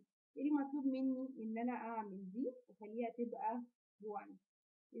 0. إيه المطلوب مني؟ إن أنا أعمل دي أخليها تبقى ب 1.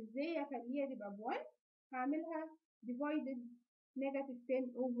 إزاي أخليها تبقى ب 1؟ هعملها divided negative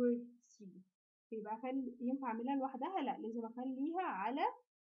 10 over 3. يبقى ينفع أعملها لوحدها؟ لأ لازم أخليها على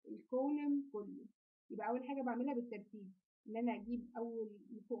الكولم كله. يبقى أول حاجة بعملها بالترتيب إن أنا أجيب أول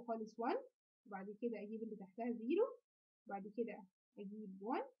اللي فوق خالص 1 وبعد كده أجيب اللي تحتها 0 وبعد كده أجيب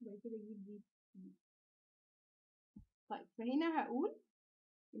 1 وبعد كده أجيب دي 0. طيب فهنا هقول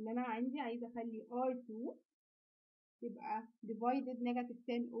إن أنا عايزة أخلي R2 تبقى divided negative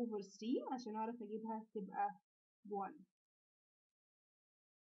 10 over 3 عشان أعرف أجيبها تبقى ب 1.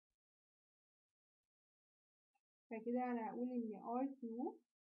 فكده أنا هقول إن R2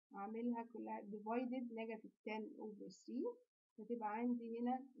 أعملها كلها divided negative 10 over 3 فتبقى عندي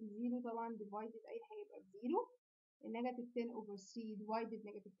هنا 0 طبعا divided أي حاجة يبقى ب0. negative 10 over 3 divided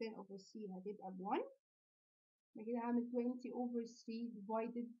negative 10 over 3 هتبقى ب 1. بعد كده هعمل 20 over 3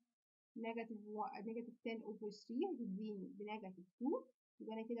 divided negative 10 over 3 هتديني بنيجاتيف 2.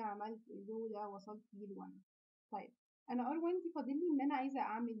 يبقى أنا كده عملت الرو ده وصلت بيه ل 1. طيب أنا R1 دي فاضل لي إن أنا عايزة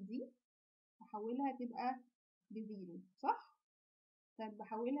أعمل دي أحولها تبقى بزيرو صح؟ طيب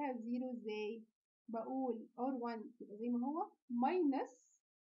بحولها بزيرو إزاي؟ بقول R1 تبقى زي ما هو minus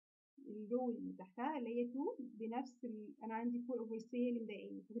الرو اللي تحتها اللي هي 2 بنفس أنا عندي 4 over 3 اللي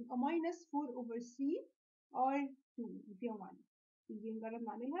مضايقاني فتبقى minus 4 over 3 R2 اللي فيها 1. نيجي نجرب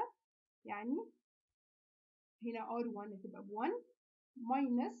نعملها يعني هنا R1 هتبقى ب1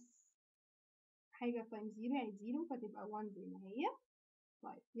 minus حاجة times 0 يعني 0 فتبقى 1 زي ما هي.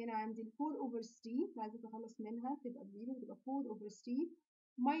 طيب هنا عندي ال 4 over 3 عايزة أتخلص منها تبقى ب0 تبقى 4 over 3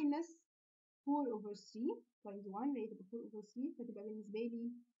 minus 4 over 3 times 1 اللي هي تبقى 4 over 3 فتبقى بالنسبة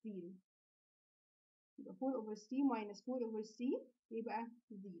لي 0. يبقى 4 over 3 minus 4 over 3 يبقى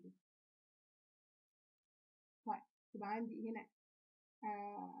 0. طيب يبقى عندي هنا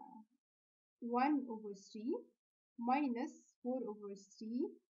 1 over 3 minus 4 over 3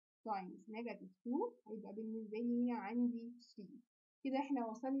 times negative 2 هيبقى بالنسبة لي هنا عندي 3. كده احنا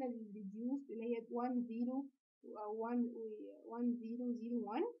وصلنا للريديوس اللي هي 1 0 1 0 0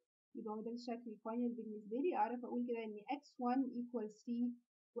 1. يبقى هو ده الشكل الفاينل بالنسبة لي. أعرف أقول كده إن x1 equal 3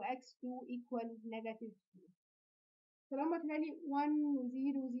 و x2 equal negative 2. طالما طلع لي 1 و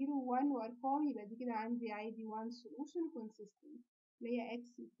 0 0 1 وأرقام يبقى دي كده عندي عادي 1 solution consistent اللي هي x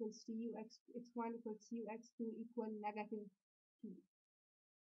equal 3 و x1 equal 3 و x2 equal negative 2.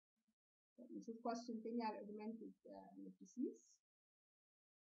 نشوف question تاني على augmented matrices.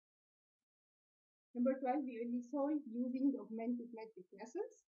 Number 12 بيقول لي solve using augmented matrix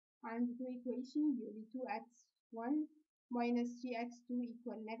methods. عندي two equation بيقول لي 2x1 minus 3x2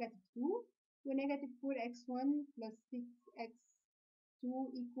 equal negative 2 و negative 4x1 plus 6x2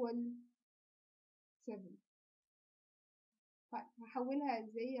 equal 7. هحولها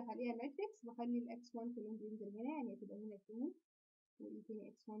ازاي؟ اخليها ماتريكس بخلي ال x1 كلهم بينزل هنا يعني هتبقى هنا 2 وايه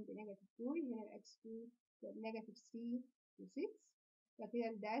تاني x1 بنيجاتيف 4، هنا x2 بنيجاتيف 3 و6، فكده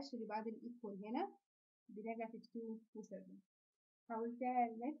الداش اللي بعد الايكوال هنا بنيجاتيف 2 و7. حولتها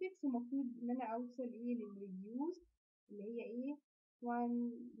الماتريكس، ومفروض ان انا اوصل ايه للريديوز اللي هي ايه 1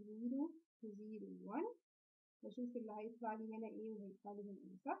 0 0 1، واشوف اللي هيطلع لي هنا ايه وهيطلع لي هنا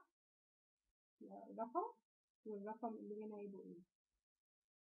ايه، صح؟ رقم والرقم اللي هنا هيبقوا ايه.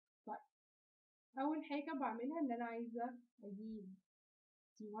 طيب اول حاجه بعملها ان انا عايزه اجيب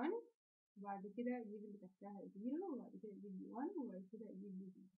T1 وبعد كده اجيب اللي تحتها 0 وبعد كده اجيب 1 وبعد كده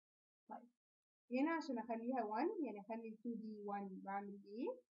اجيب 0. طيب هنا عشان اخليها 1 يعني اخلي ال 2 دي 1 بعمل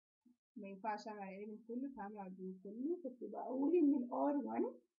ايه؟ ما ينفعش اعمل على الاليمنت كله، فهعمل على الجروب كله، فتبقى اقول ان ال R1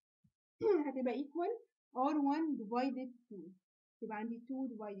 هتبقى equal R1 divided 2، تبقى عندي 2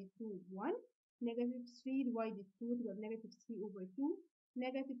 divided 2 ب 1، negative 3 divided 2 تبقى بنيجاتيف 3 over 2،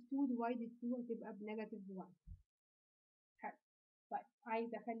 negative 2 divided 2 هتبقى بنيجاتيف 1. حلو. طيب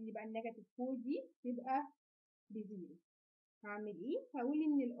عايزة اخلي بقى النيجاتيف 4 دي تبقى بزيرو، هعمل ايه؟ هقول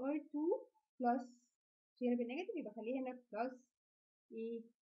ان ال R2 plus، هنا بالنيجاتيف يبقى خليها هنا plus ايه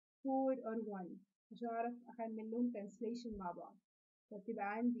 4 R1 عشان اعرف اعمل لهم translation مع بعض،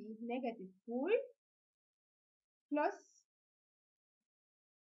 فتبقى عندي نيجاتيف 4 بلس،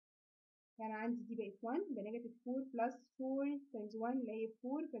 يعني عندي دي بقت 1 يبقى نيجاتيف 4 بلس 4 تايمز 1 اللي هي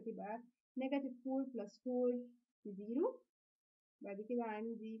 4، فتبقى نيجاتيف 4 بلس 4 بزيرو. بعد كده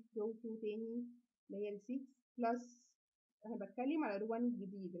عندي رو 2 تاني اللي هي ال 6 بلس، انا بتكلم على رو 1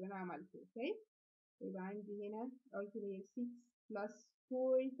 الجديد اللي انا عملته، اوكي؟ يبقى عندي هنا رو 2 اللي هي 6 بلس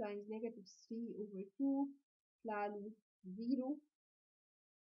 4 تايمز نيجاتيف 3 اوفر 2 يطلع لي 0.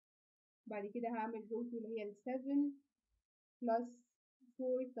 بعد كده هعمل رو 2 اللي هي ال 7 plus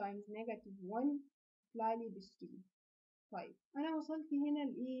 4 times negative 1 يطلع لي ب 3. طيب أنا وصلت هنا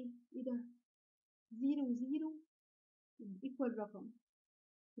لإيه؟ إيه ده؟ 0 0 equal رقم،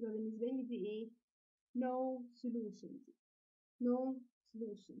 يبقى بالنسبة لي دي إيه؟ no solution. no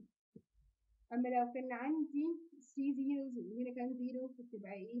solution. أما لو كان عندي 3 zeros وهنا كان 0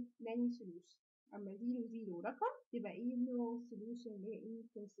 فتبقى إيه؟ many solution. أما 0 0 رقم تبقى إيه؟ no solution اللي هي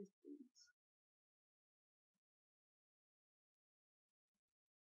inconsistent.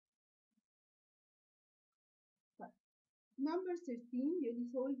 Number 13 يقول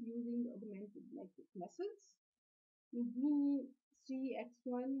solve using augmented methods. يديني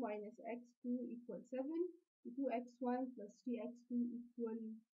 3x1 minus x2 equal 7 2x1 plus 3x2 equal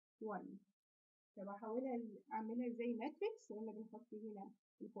 1. طب احولها اعملها زي ماتريكس، قلنا بنحط هنا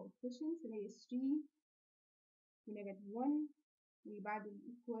الكوفيشنتس اللي هي 3 ونيجاتيف 1، وبعد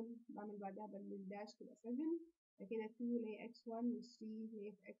الايكوال بعمل بعدها بالداش تبقى 7، بعد كده 2 اللي هي x1 و 3 اللي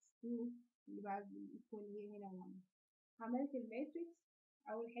هي في x2 اللي بعد الايكوال اللي هي هنا 1. عملت الماتريكس،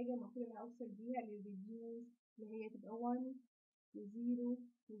 اول حاجه المفروض انا اوصل بيها للريديوز اللي هي تبقى 1 و0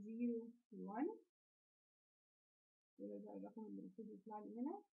 و0 و1، وده بقى الرقم اللي المفروض يطلع لي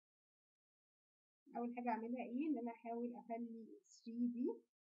هنا. اول حاجه اعملها ايه؟ ان انا احاول اخلي 3 دي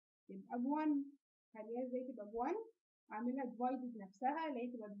تبقى ب1. خليها ازاي تبقى ب1؟ اعملها ديفايدد نفسها اللي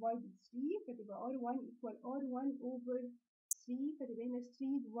هي تبقى ديفايدد 3، فتبقى r1 equal r1 over 3، فتبقى هنا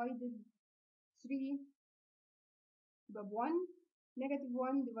 3 divided 3 تبقى ب1، negative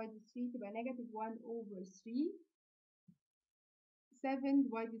 1 divided 3 تبقى negative 1 over 3، 7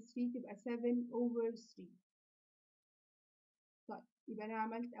 divided 3 تبقى 7 over 3. طيب يبقى انا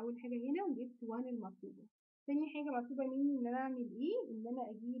عملت اول حاجه هنا وجبت 1 المطلوبه. تاني حاجه مطلوبه مني ان انا اعمل ايه؟ ان انا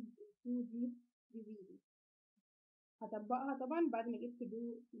اجيب 2 دي بزيرو. هطبقها طبعا بعد ما جبت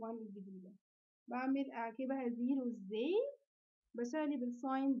 1 الجديده. بعمل اعكبها زيرو ازاي؟ بشقلب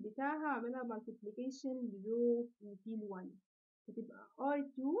الساين بتاعها، اعملها multiplication لرو في 1، فتبقى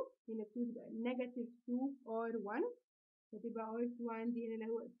r2 هنا 2 تبقى negative 2 r1، فتبقى r2 عندي هنا اللي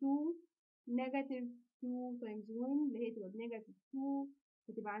هو 2 negative 2 times 1 اللي هي تبقى بنيجاتيف 2،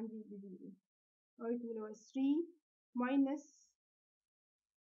 فتبقى عندي بزيرو. r2 اللي هو 3 minus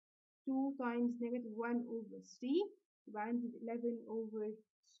 2 times negative 1 over 3 يبقى عندي 11 over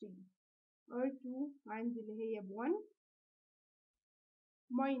 3. r2 عندي اللي هي ب1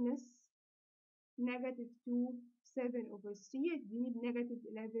 minus negative 2 7 over 3 يديني بنيجاتيف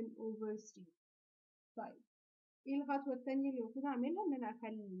 11 over 3. طيب ايه الخطوة التانية اللي المفروض اعملها؟ ان انا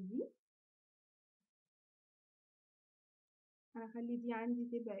اخلي دي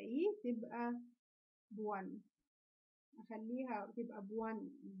عندي تبقى ايه؟ تبقى ب1. اخليها تبقى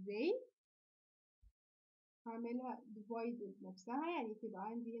ب1 ازاي؟ هعملها divided نفسها، يعني تبقى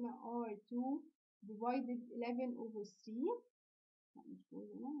عندي هنا r2 divided 11 over 3، مش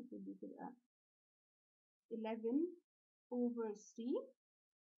هنا المفروض تبقى 11 over 3،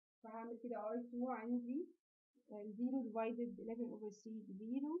 فهعمل كده r2 عندي 0 divided 11 over 3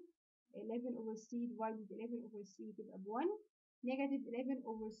 0. 11 over 3 divided 11 over 3 تبقى ب 1. negative 11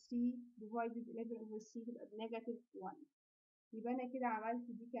 over 3 divided 11 over 3 تبقى بنيجاتيف 1. يبقى أنا كده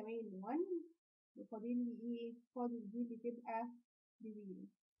عملت دي كمان 1 وفاضل لي إيه؟ فاضل دي اللي تبقى ب0.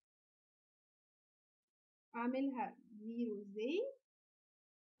 أعملها 0 إزاي؟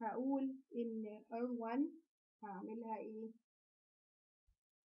 هقول إن R1 هعملها إيه؟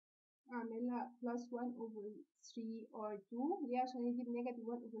 أعملها plus 1 over 3 R2. ليه؟ عشان يجيب negative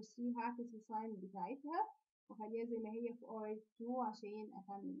 1 over 3 هعكس الساين بتاعتها وأخليها زي ما هي في R2 عشان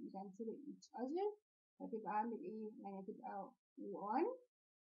أكمل cancel each other. هتبقى أعمل إيه؟ يعني هتبقى 1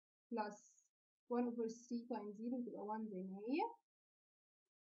 plus 1 over 3 times 0 تبقى 1 زي ما هي.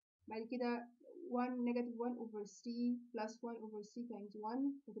 بعد كده 1 negative 1 over 3 plus 1 over 3 times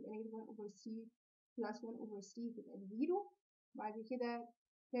 1 فتبقى negative 1 over 3 plus 1 over 3 تبقى 0. بعد كده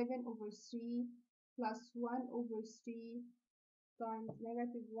 7 over 3 plus 1 over 3 times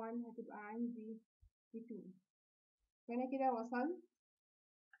negative 1 هتبقى عندي 2. فأنا كده وصلت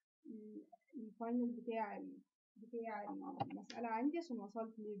الفاينل بتاع المسألة عندي عشان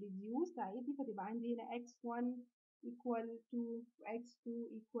وصلت للريديوس بتاعتي. فتبقى عندي هنا x1 equal 2 و x2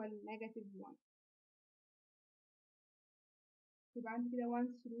 equal negative 1. يبقى عندي كده one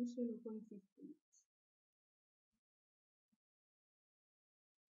solution و consistent.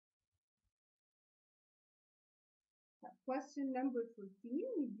 question number 14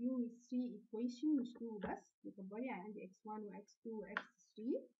 مديني 3 equation مش 2 بس مكبري، يعني عندي x1 و x2 و x3.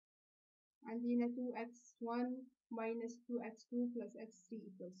 عندي هنا 2x1 minus 2x2 plus x3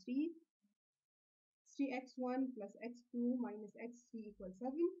 equals 3. 3x1 plus x2 minus x3 equals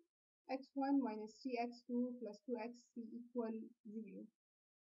 7. x1 minus 3x2 plus 2x3 equal 0.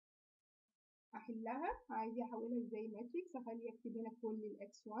 أحلها، عايزة أحولها إزاي ماتريكس. أخلي أكتب هنا كل ال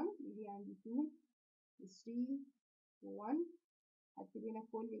x1 اللي هي عندي 2 و 3 و 1. هكتب هنا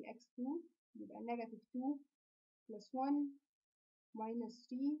كل ال x2 يبقى negative 2 plus 1 minus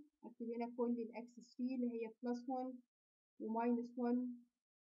 3. هكتب هنا كل ال x3 اللي هي plus 1 و minus 1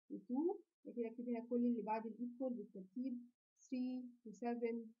 و 2. كده أكتب هنا كل اللي بعد الإيكوال بالترتيب 3 و 7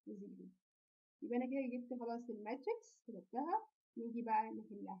 و 0. يبقى أنا كده جبت خلاص الماتريكس كتبتها. نيجي بقى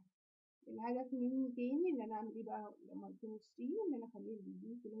نحلها. الهدف مني تاني ان انا اعمل ايه بقى لما يكونوا 3 ان انا اخليها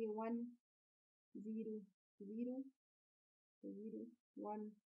بالبيت اللي هي 1 0 0 0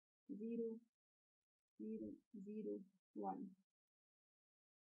 1 0 0 0 1.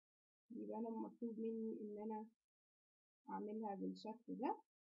 يبقى انا مطلوب مني ان انا اعملها بالشكل ده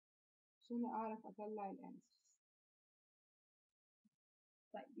عشان اعرف اطلع الانسرز.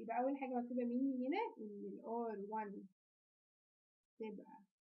 طيب يبقى اول حاجه مكتوبه مني هنا ان الار 1 تبقى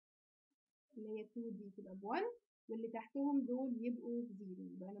اللي هي 2 دي تبقى ب1 واللي تحتهم دول يبقوا ب0.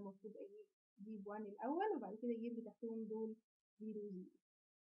 يبقى انا المفروض اجيب 1 الاول وبعد كده اجيب اللي تحتهم دول 0 0.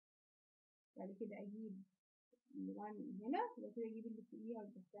 بعد كده اجيب ال1 هنا وبعد كده اجيب اللي فوقيها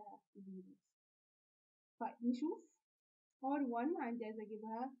واللي تحتها 0. طيب نشوف R1 عندي عايزه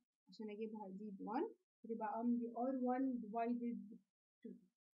اجيبها. عشان اجيبها دي ب1 هتبقى عندي R1 divided 2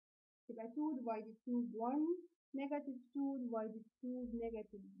 تبقى 2 divided 2 ب1 negative 2 divided 2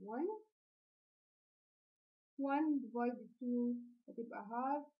 بنيجاتيف 1. 1 divided 2 هتبقى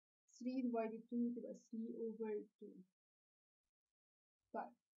half. 3 divided 2 تبقى 3 over 2.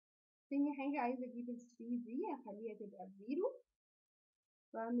 طيب تاني حاجة عايزة أجيب ال 3 دي هخليها تبقى بزيرو.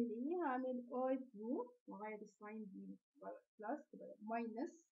 بعمل إيه؟ هعمل R2 وأغير الساين دي بلس تبقى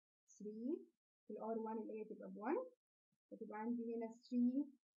minus 3 في ال R1 اللي هي تبقى ب1. فتبقى عندي هنا 3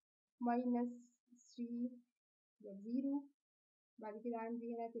 minus 3 تبقى بزيرو. بعد كده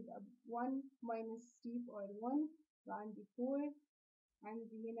عندي هنا تبقى 1 minus 3 في R1 يبقى عندي 4.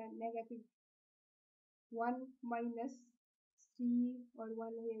 عندي هنا negative 1 minus 3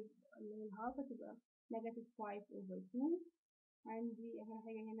 R1 اللي هي الهاف هتبقى negative 5 over 2. عندي آخر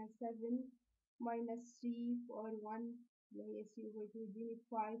حاجة هنا 7 minus 3 في R1 اللي هي 3 over 2 دي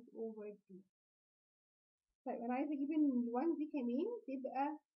 5 over 2. طيب أنا عايزة أجيب إن ال1 دي كمان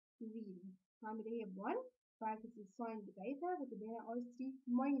تبقى 0. هعمل إيه ب1 بعكس الساين بتاعتها فتبقى هنا R3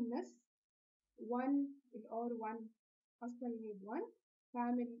 minus 1 ال R1 أصلا اللي هي ب1.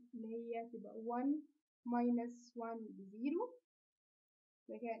 فهعمل اللي هي تبقى 1 minus 1 بزيرو.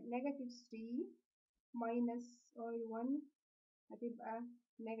 negative 3 minus R1 هتبقى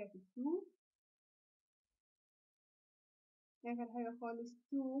negative 2. آخر حاجة خالص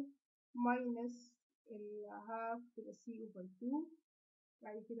 2 minus الهاف تبقى 3 over 2.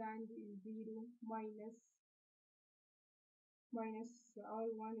 بعد كده عندي الزيرو minus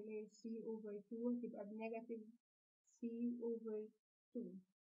R1 اللي هي 3 over 2 هتبقى بنيجاتيف 3 over 2.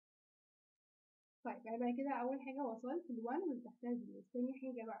 طيب أنا بعد كده أول حاجة وصلت ل1 واللي تحتها 0. تاني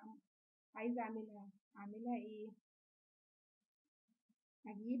حاجة بقى عايزة أعملها إيه؟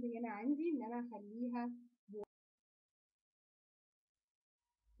 أجيب هنا عندي إن أنا أخليها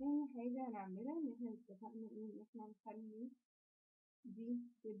تاني حاجة هنعملها إن إحنا اتفقنا إيه إن إحنا نخلي دي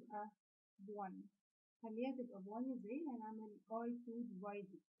تبقى ب1. خليها تبقى ب1 إزاي؟ هنعمل I2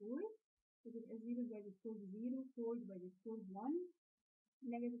 divided 4 فتبقى 0 divided 4 ب0 4 divided 4 ب1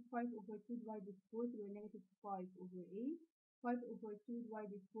 negative 5 over 2 divided 4 تبقى negative 5 over 8 5 over 2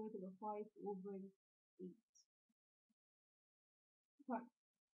 divided 4 تبقى 5 over 8. طيب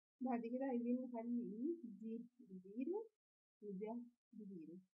بعد كده عايزين نخلي إيه؟ دي ب0 وده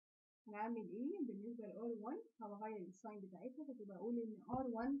ب0. هنعمل ايه بالنسبة ل R1؟ هغير الساين بتاعتها فتبقى اقول ان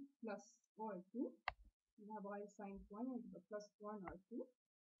R1 plus R2 اللي هبغير الساين في 1 هتبقى plus 1 R2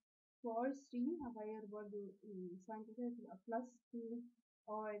 و R3 هغير برضو الساين بتاعتها تبقى plus 2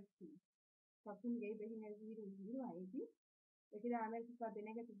 R3 فأكون جايبة هنا 0 0 عادي فكده عملت تطلع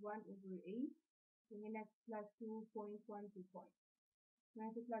بنيجاتيف 1 over 8 وهنا plus 2.125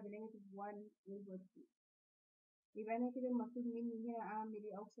 وهنا تطلع بنيجاتيف 1 over 2. يبقى أنا كده المفروض مني هنا أعمل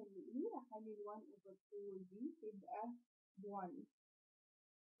إيه؟ أوصل لإيه؟ أخلي ال 1 over 4 دي تبقى ب1.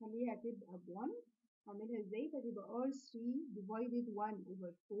 خليها تبقى ب1. هعملها إزاي؟ فتبقى R3 divided 1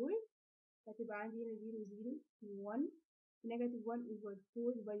 over 4 فتبقى عندي هنا 0 0 1 negative 1 over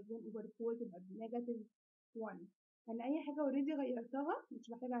 4 divided 1 over 4 تبقى بنيجاتيف 1. أنا أي حاجة أوريدي غيرتها مش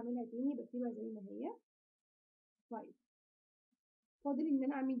محتاجة أعملها تاني بسيبها زي ما هي. طيب فاضل إن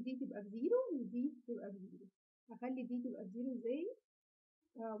أنا أعمل دي تبقى بزيرو ودي تبقى بزيرو. هخلي دي تبقى بزيرو إزاي؟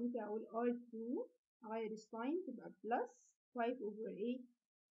 ممكن أقول R2 أغير الساين تبقى بلس 5 over 8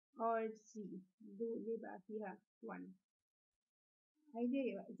 R3 ليه بقى فيها 1 عايزة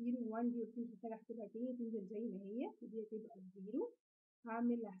يبقى 0 1 دي مش محتاجة أحسبها تاني تنزل زي ما هي ودي هتبقى بزيرو.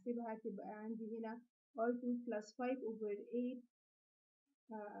 هعمل أحسبها تبقى عندي هنا R2 plus 5 over 8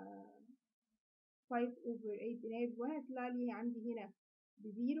 5 over 8 بنايب 1 هتطلع لي عندي هنا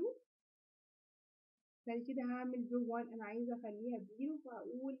بزيرو. بعد كده هعمل رو 1 أنا عايزة أخليها بزيرو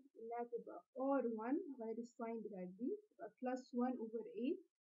فهقول إنها تبقى R1 غير الساين بتاعت دي تبقى plus 1 over 8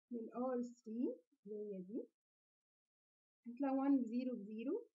 من R3 اللي هي دي هتطلع 1 بزيرو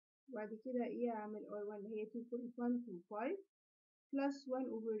بزيرو. وبعد كده إيه أعمل R1 اللي هي 2.125 plus 1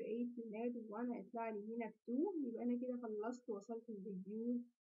 over 8 من negative 1 هيطلع لي هنا ب 2. يبقى أنا كده خلصت وصلت للريديوز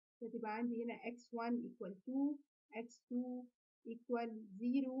فتبقى عندي هنا x1 equal 2 x2 equal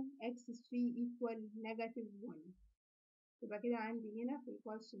 0 x3 equal negative 1. يبقى كده عندي هنا في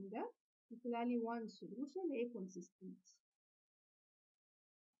الكويشن ده يطلع لي one solution اللي هي consistent.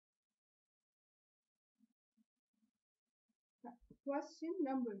 Question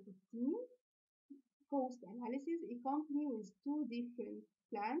number 15. Cost analysis. A company with two different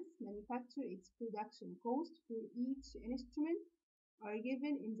plants manufacture its production cost for each instrument are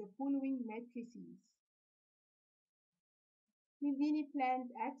given in the following matrices. مديني plant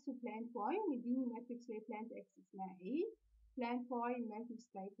X و plant Y مديني matrix في plant X اسمها A plant Y matrix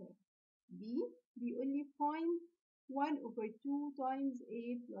بتاعتها B بيقول لي find 1 over 2 times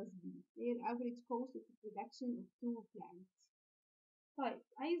A plus B هي ال average cost of the production of two plants. طيب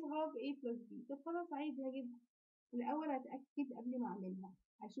عايز half A plus B طب خلاص عادي هجيبها. الأول هتأكد قبل ما أعملها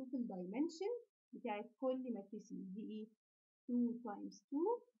هشوف ال dimension بتاعت كل matrices دي إيه 2 times 2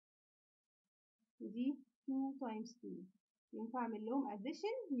 ودي 2 times 2 ينفع أعمل لهم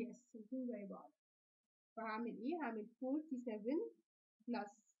addition؟ yes الاتنين زي بعض. فهعمل إيه؟ هعمل 47 plus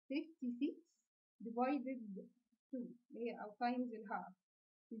 56 divided 2 اللي هي أو times الهاف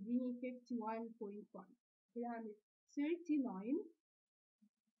تديني 51.5. كده هعمل 39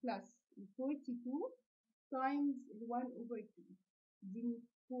 plus 42 times 1 over 2 تديني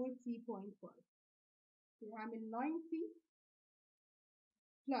 40.5. كده هعمل 90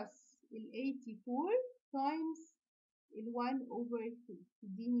 plus 84 times 1 over 2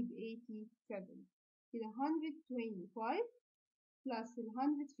 تديني ب 87. كده 125 plus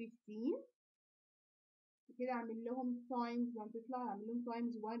 115 كده اعمل لهم times لما تطلع اعمل لهم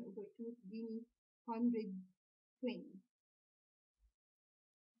times 1 over 2 تديني 120.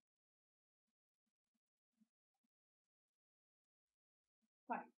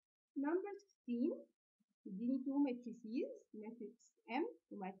 طيب number 16 تديني 2 matrices matrix M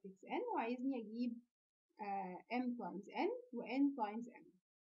و matrix N وعايزني اجيب M times N و N times M.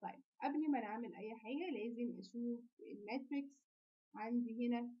 طيب قبل ما نعمل اي حاجة لازم اشوف الماتريكس عندي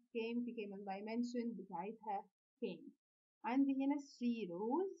هنا كام في كام الدايمنشن بتاعتها كام. عندي هنا 3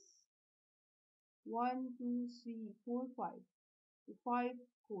 rows 1 2 3 4 5 و 5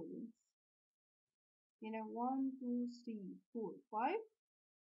 columns. هنا 1 2 3 4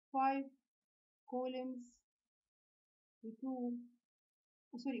 5 5 columns و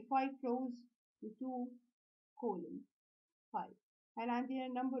 5 rows و 2 columns. طيب هل عندنا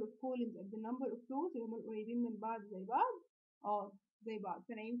number of columns قد number of rows اللي هما قريبين من بعض زي بعض؟ زي بعض،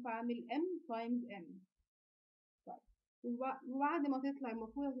 فأنا ينفع أعمل m times m. طيب وبعد ما تطلع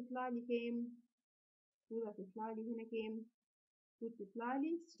المفروض هتطلع لي كام؟ المفروض هتطلع لي هنا كام؟ المفروض تطلع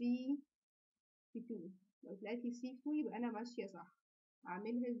لي 3 في 2. لو طلعت لي 3 في 2 يبقى أنا ماشية صح.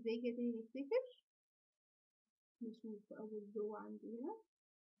 أعملها ازاي كده تاني نفتكر؟ نشوف أول رو عندي هنا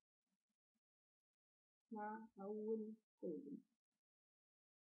مع أول column.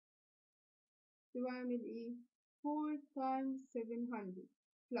 بعمل ايه؟ 4 times 700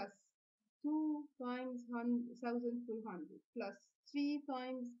 plus 2 times 1400 plus 3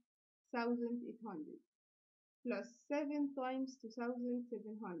 times 1800 plus 7 times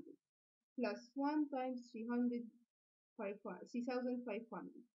 2700 plus 1 times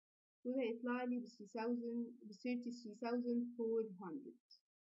 3500 وده هيطلع لي ب 33400.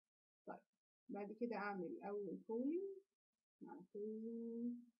 طيب بعد كده أعمل أول column مع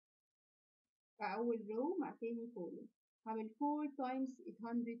تاني أول row مع تاني column. هعمل 4 times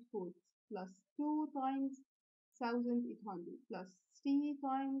 840 plus 2 times 1800 plus 3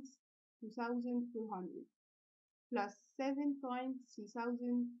 times 2400 plus 7 times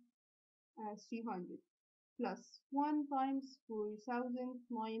 3300 plus 1 times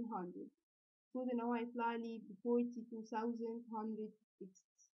 4900. المفروض إن هو هيطلع لي ب 42160.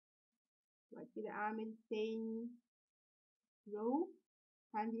 بعد كده أعمل تاني row.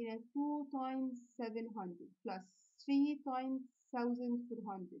 عندي هنا 2 times 700 plus 3 times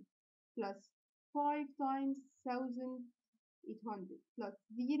 1400 plus 5 times 1800 plus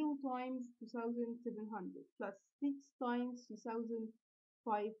 0 times 2700 plus 6 times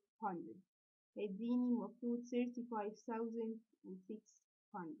 3500 هيديني المفروض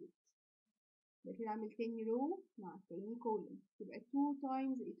 35600. بعد كده أعمل تاني row مع تاني column يبقى 2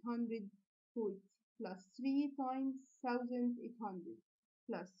 times 840 plus 3 times 1800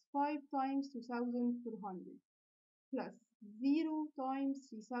 plus 5 times 2400 plus 0 times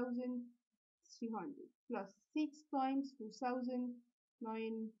 3300 plus 6 times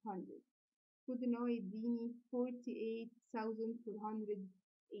 2900. المفروض إن هو يديني 48480.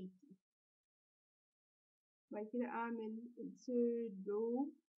 بعد كده أعمل third row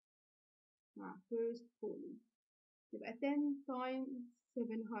مع first column يبقى 10 times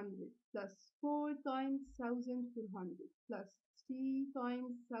 700 plus 4 times 1400 plus 3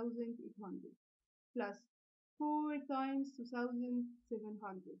 times 1800 plus 4 times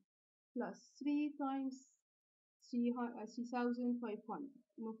 2700 plus 3 times 3500.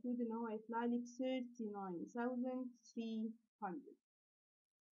 المفروض إن هو يطلع لي 39300.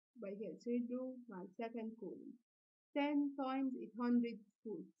 بعد كده third row مع second column 10 times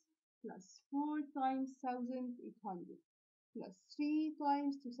 840 plus 4 times 1800 plus 3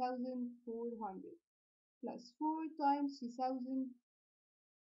 times 2400 plus 4 times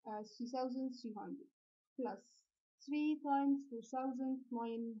 3300 plus 3 times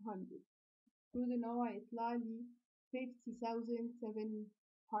 4900. المفروض إن هو هيطلع لي 50700.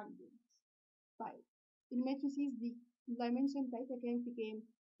 طيب الماتريسيز دي الدايمنشن بتاعتها كام في كام؟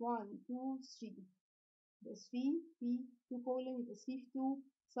 1 2 3 يبقى 3 في 2 column يبقى 3 في 2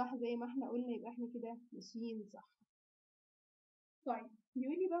 صح زي ما احنا قلنا، يبقى احنا كده ماشيين صح. طيب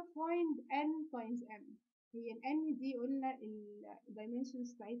بيقول لي بقى find n times m. هي ال n دي قلنا ال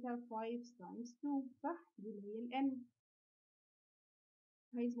dimensions بتاعتها 5 times 2 صح؟ دي اللي هي ال n.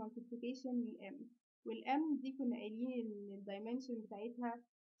 عايز multiplication لل m وال m دي كنا قايلين ان ال dimension بتاعتها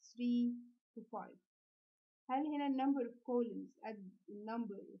 3 to 5. هل هنا ال number of columns قد ال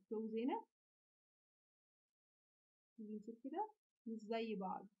number of rows هنا؟ نشوف كده مش زي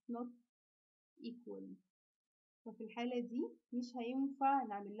بعض not equal. ففي الحالة دي مش هينفع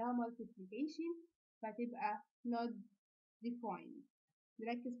نعمل لها multiplication فتبقى not defined.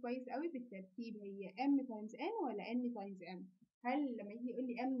 نركز كويس قوي في الترتيب، هي m times n ولا n times m؟ هل لما يجي يقول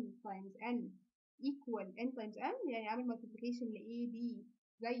لي m times n equal n times m يعني اعمل multiplication ل a b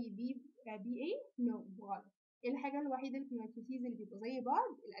زي b a؟ no غلط. الحاجة الوحيدة اللي في الماتريسيز اللي بيبقوا زي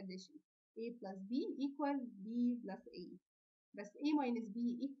بعض الاديشن a plus b equal b plus a. بس a minus b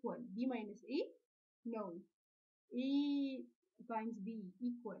equal b minus a no. a times b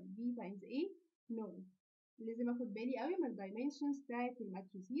equal b times a no. لازم اخد بالي قوي من الدايمنشنز بتاعت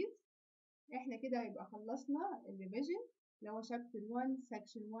الماتريسيز. احنا كده يبقى خلصنا الريفيجن اللي هو شابتر 1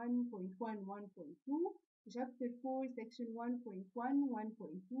 section 1.1 1.2 وشابتر 4 section 1.1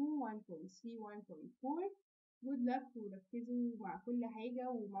 1.2 1.3 1.4. good luck وركزوا مع كل حاجة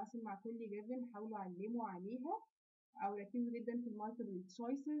ومع كل جيفن حاولوا علموا عليها. أو ركزوا جدا في المالتيبل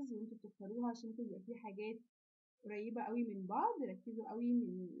تشويسز وانتوا بتختاروها عشان يبقى في حاجات قريبة قوي من بعض. ركزوا قوي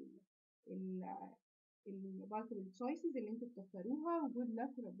من المالتيبل تشويسز اللي انتوا بتختاروها. وجود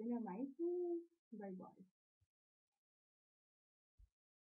لك وربنا معاكم. باي باي.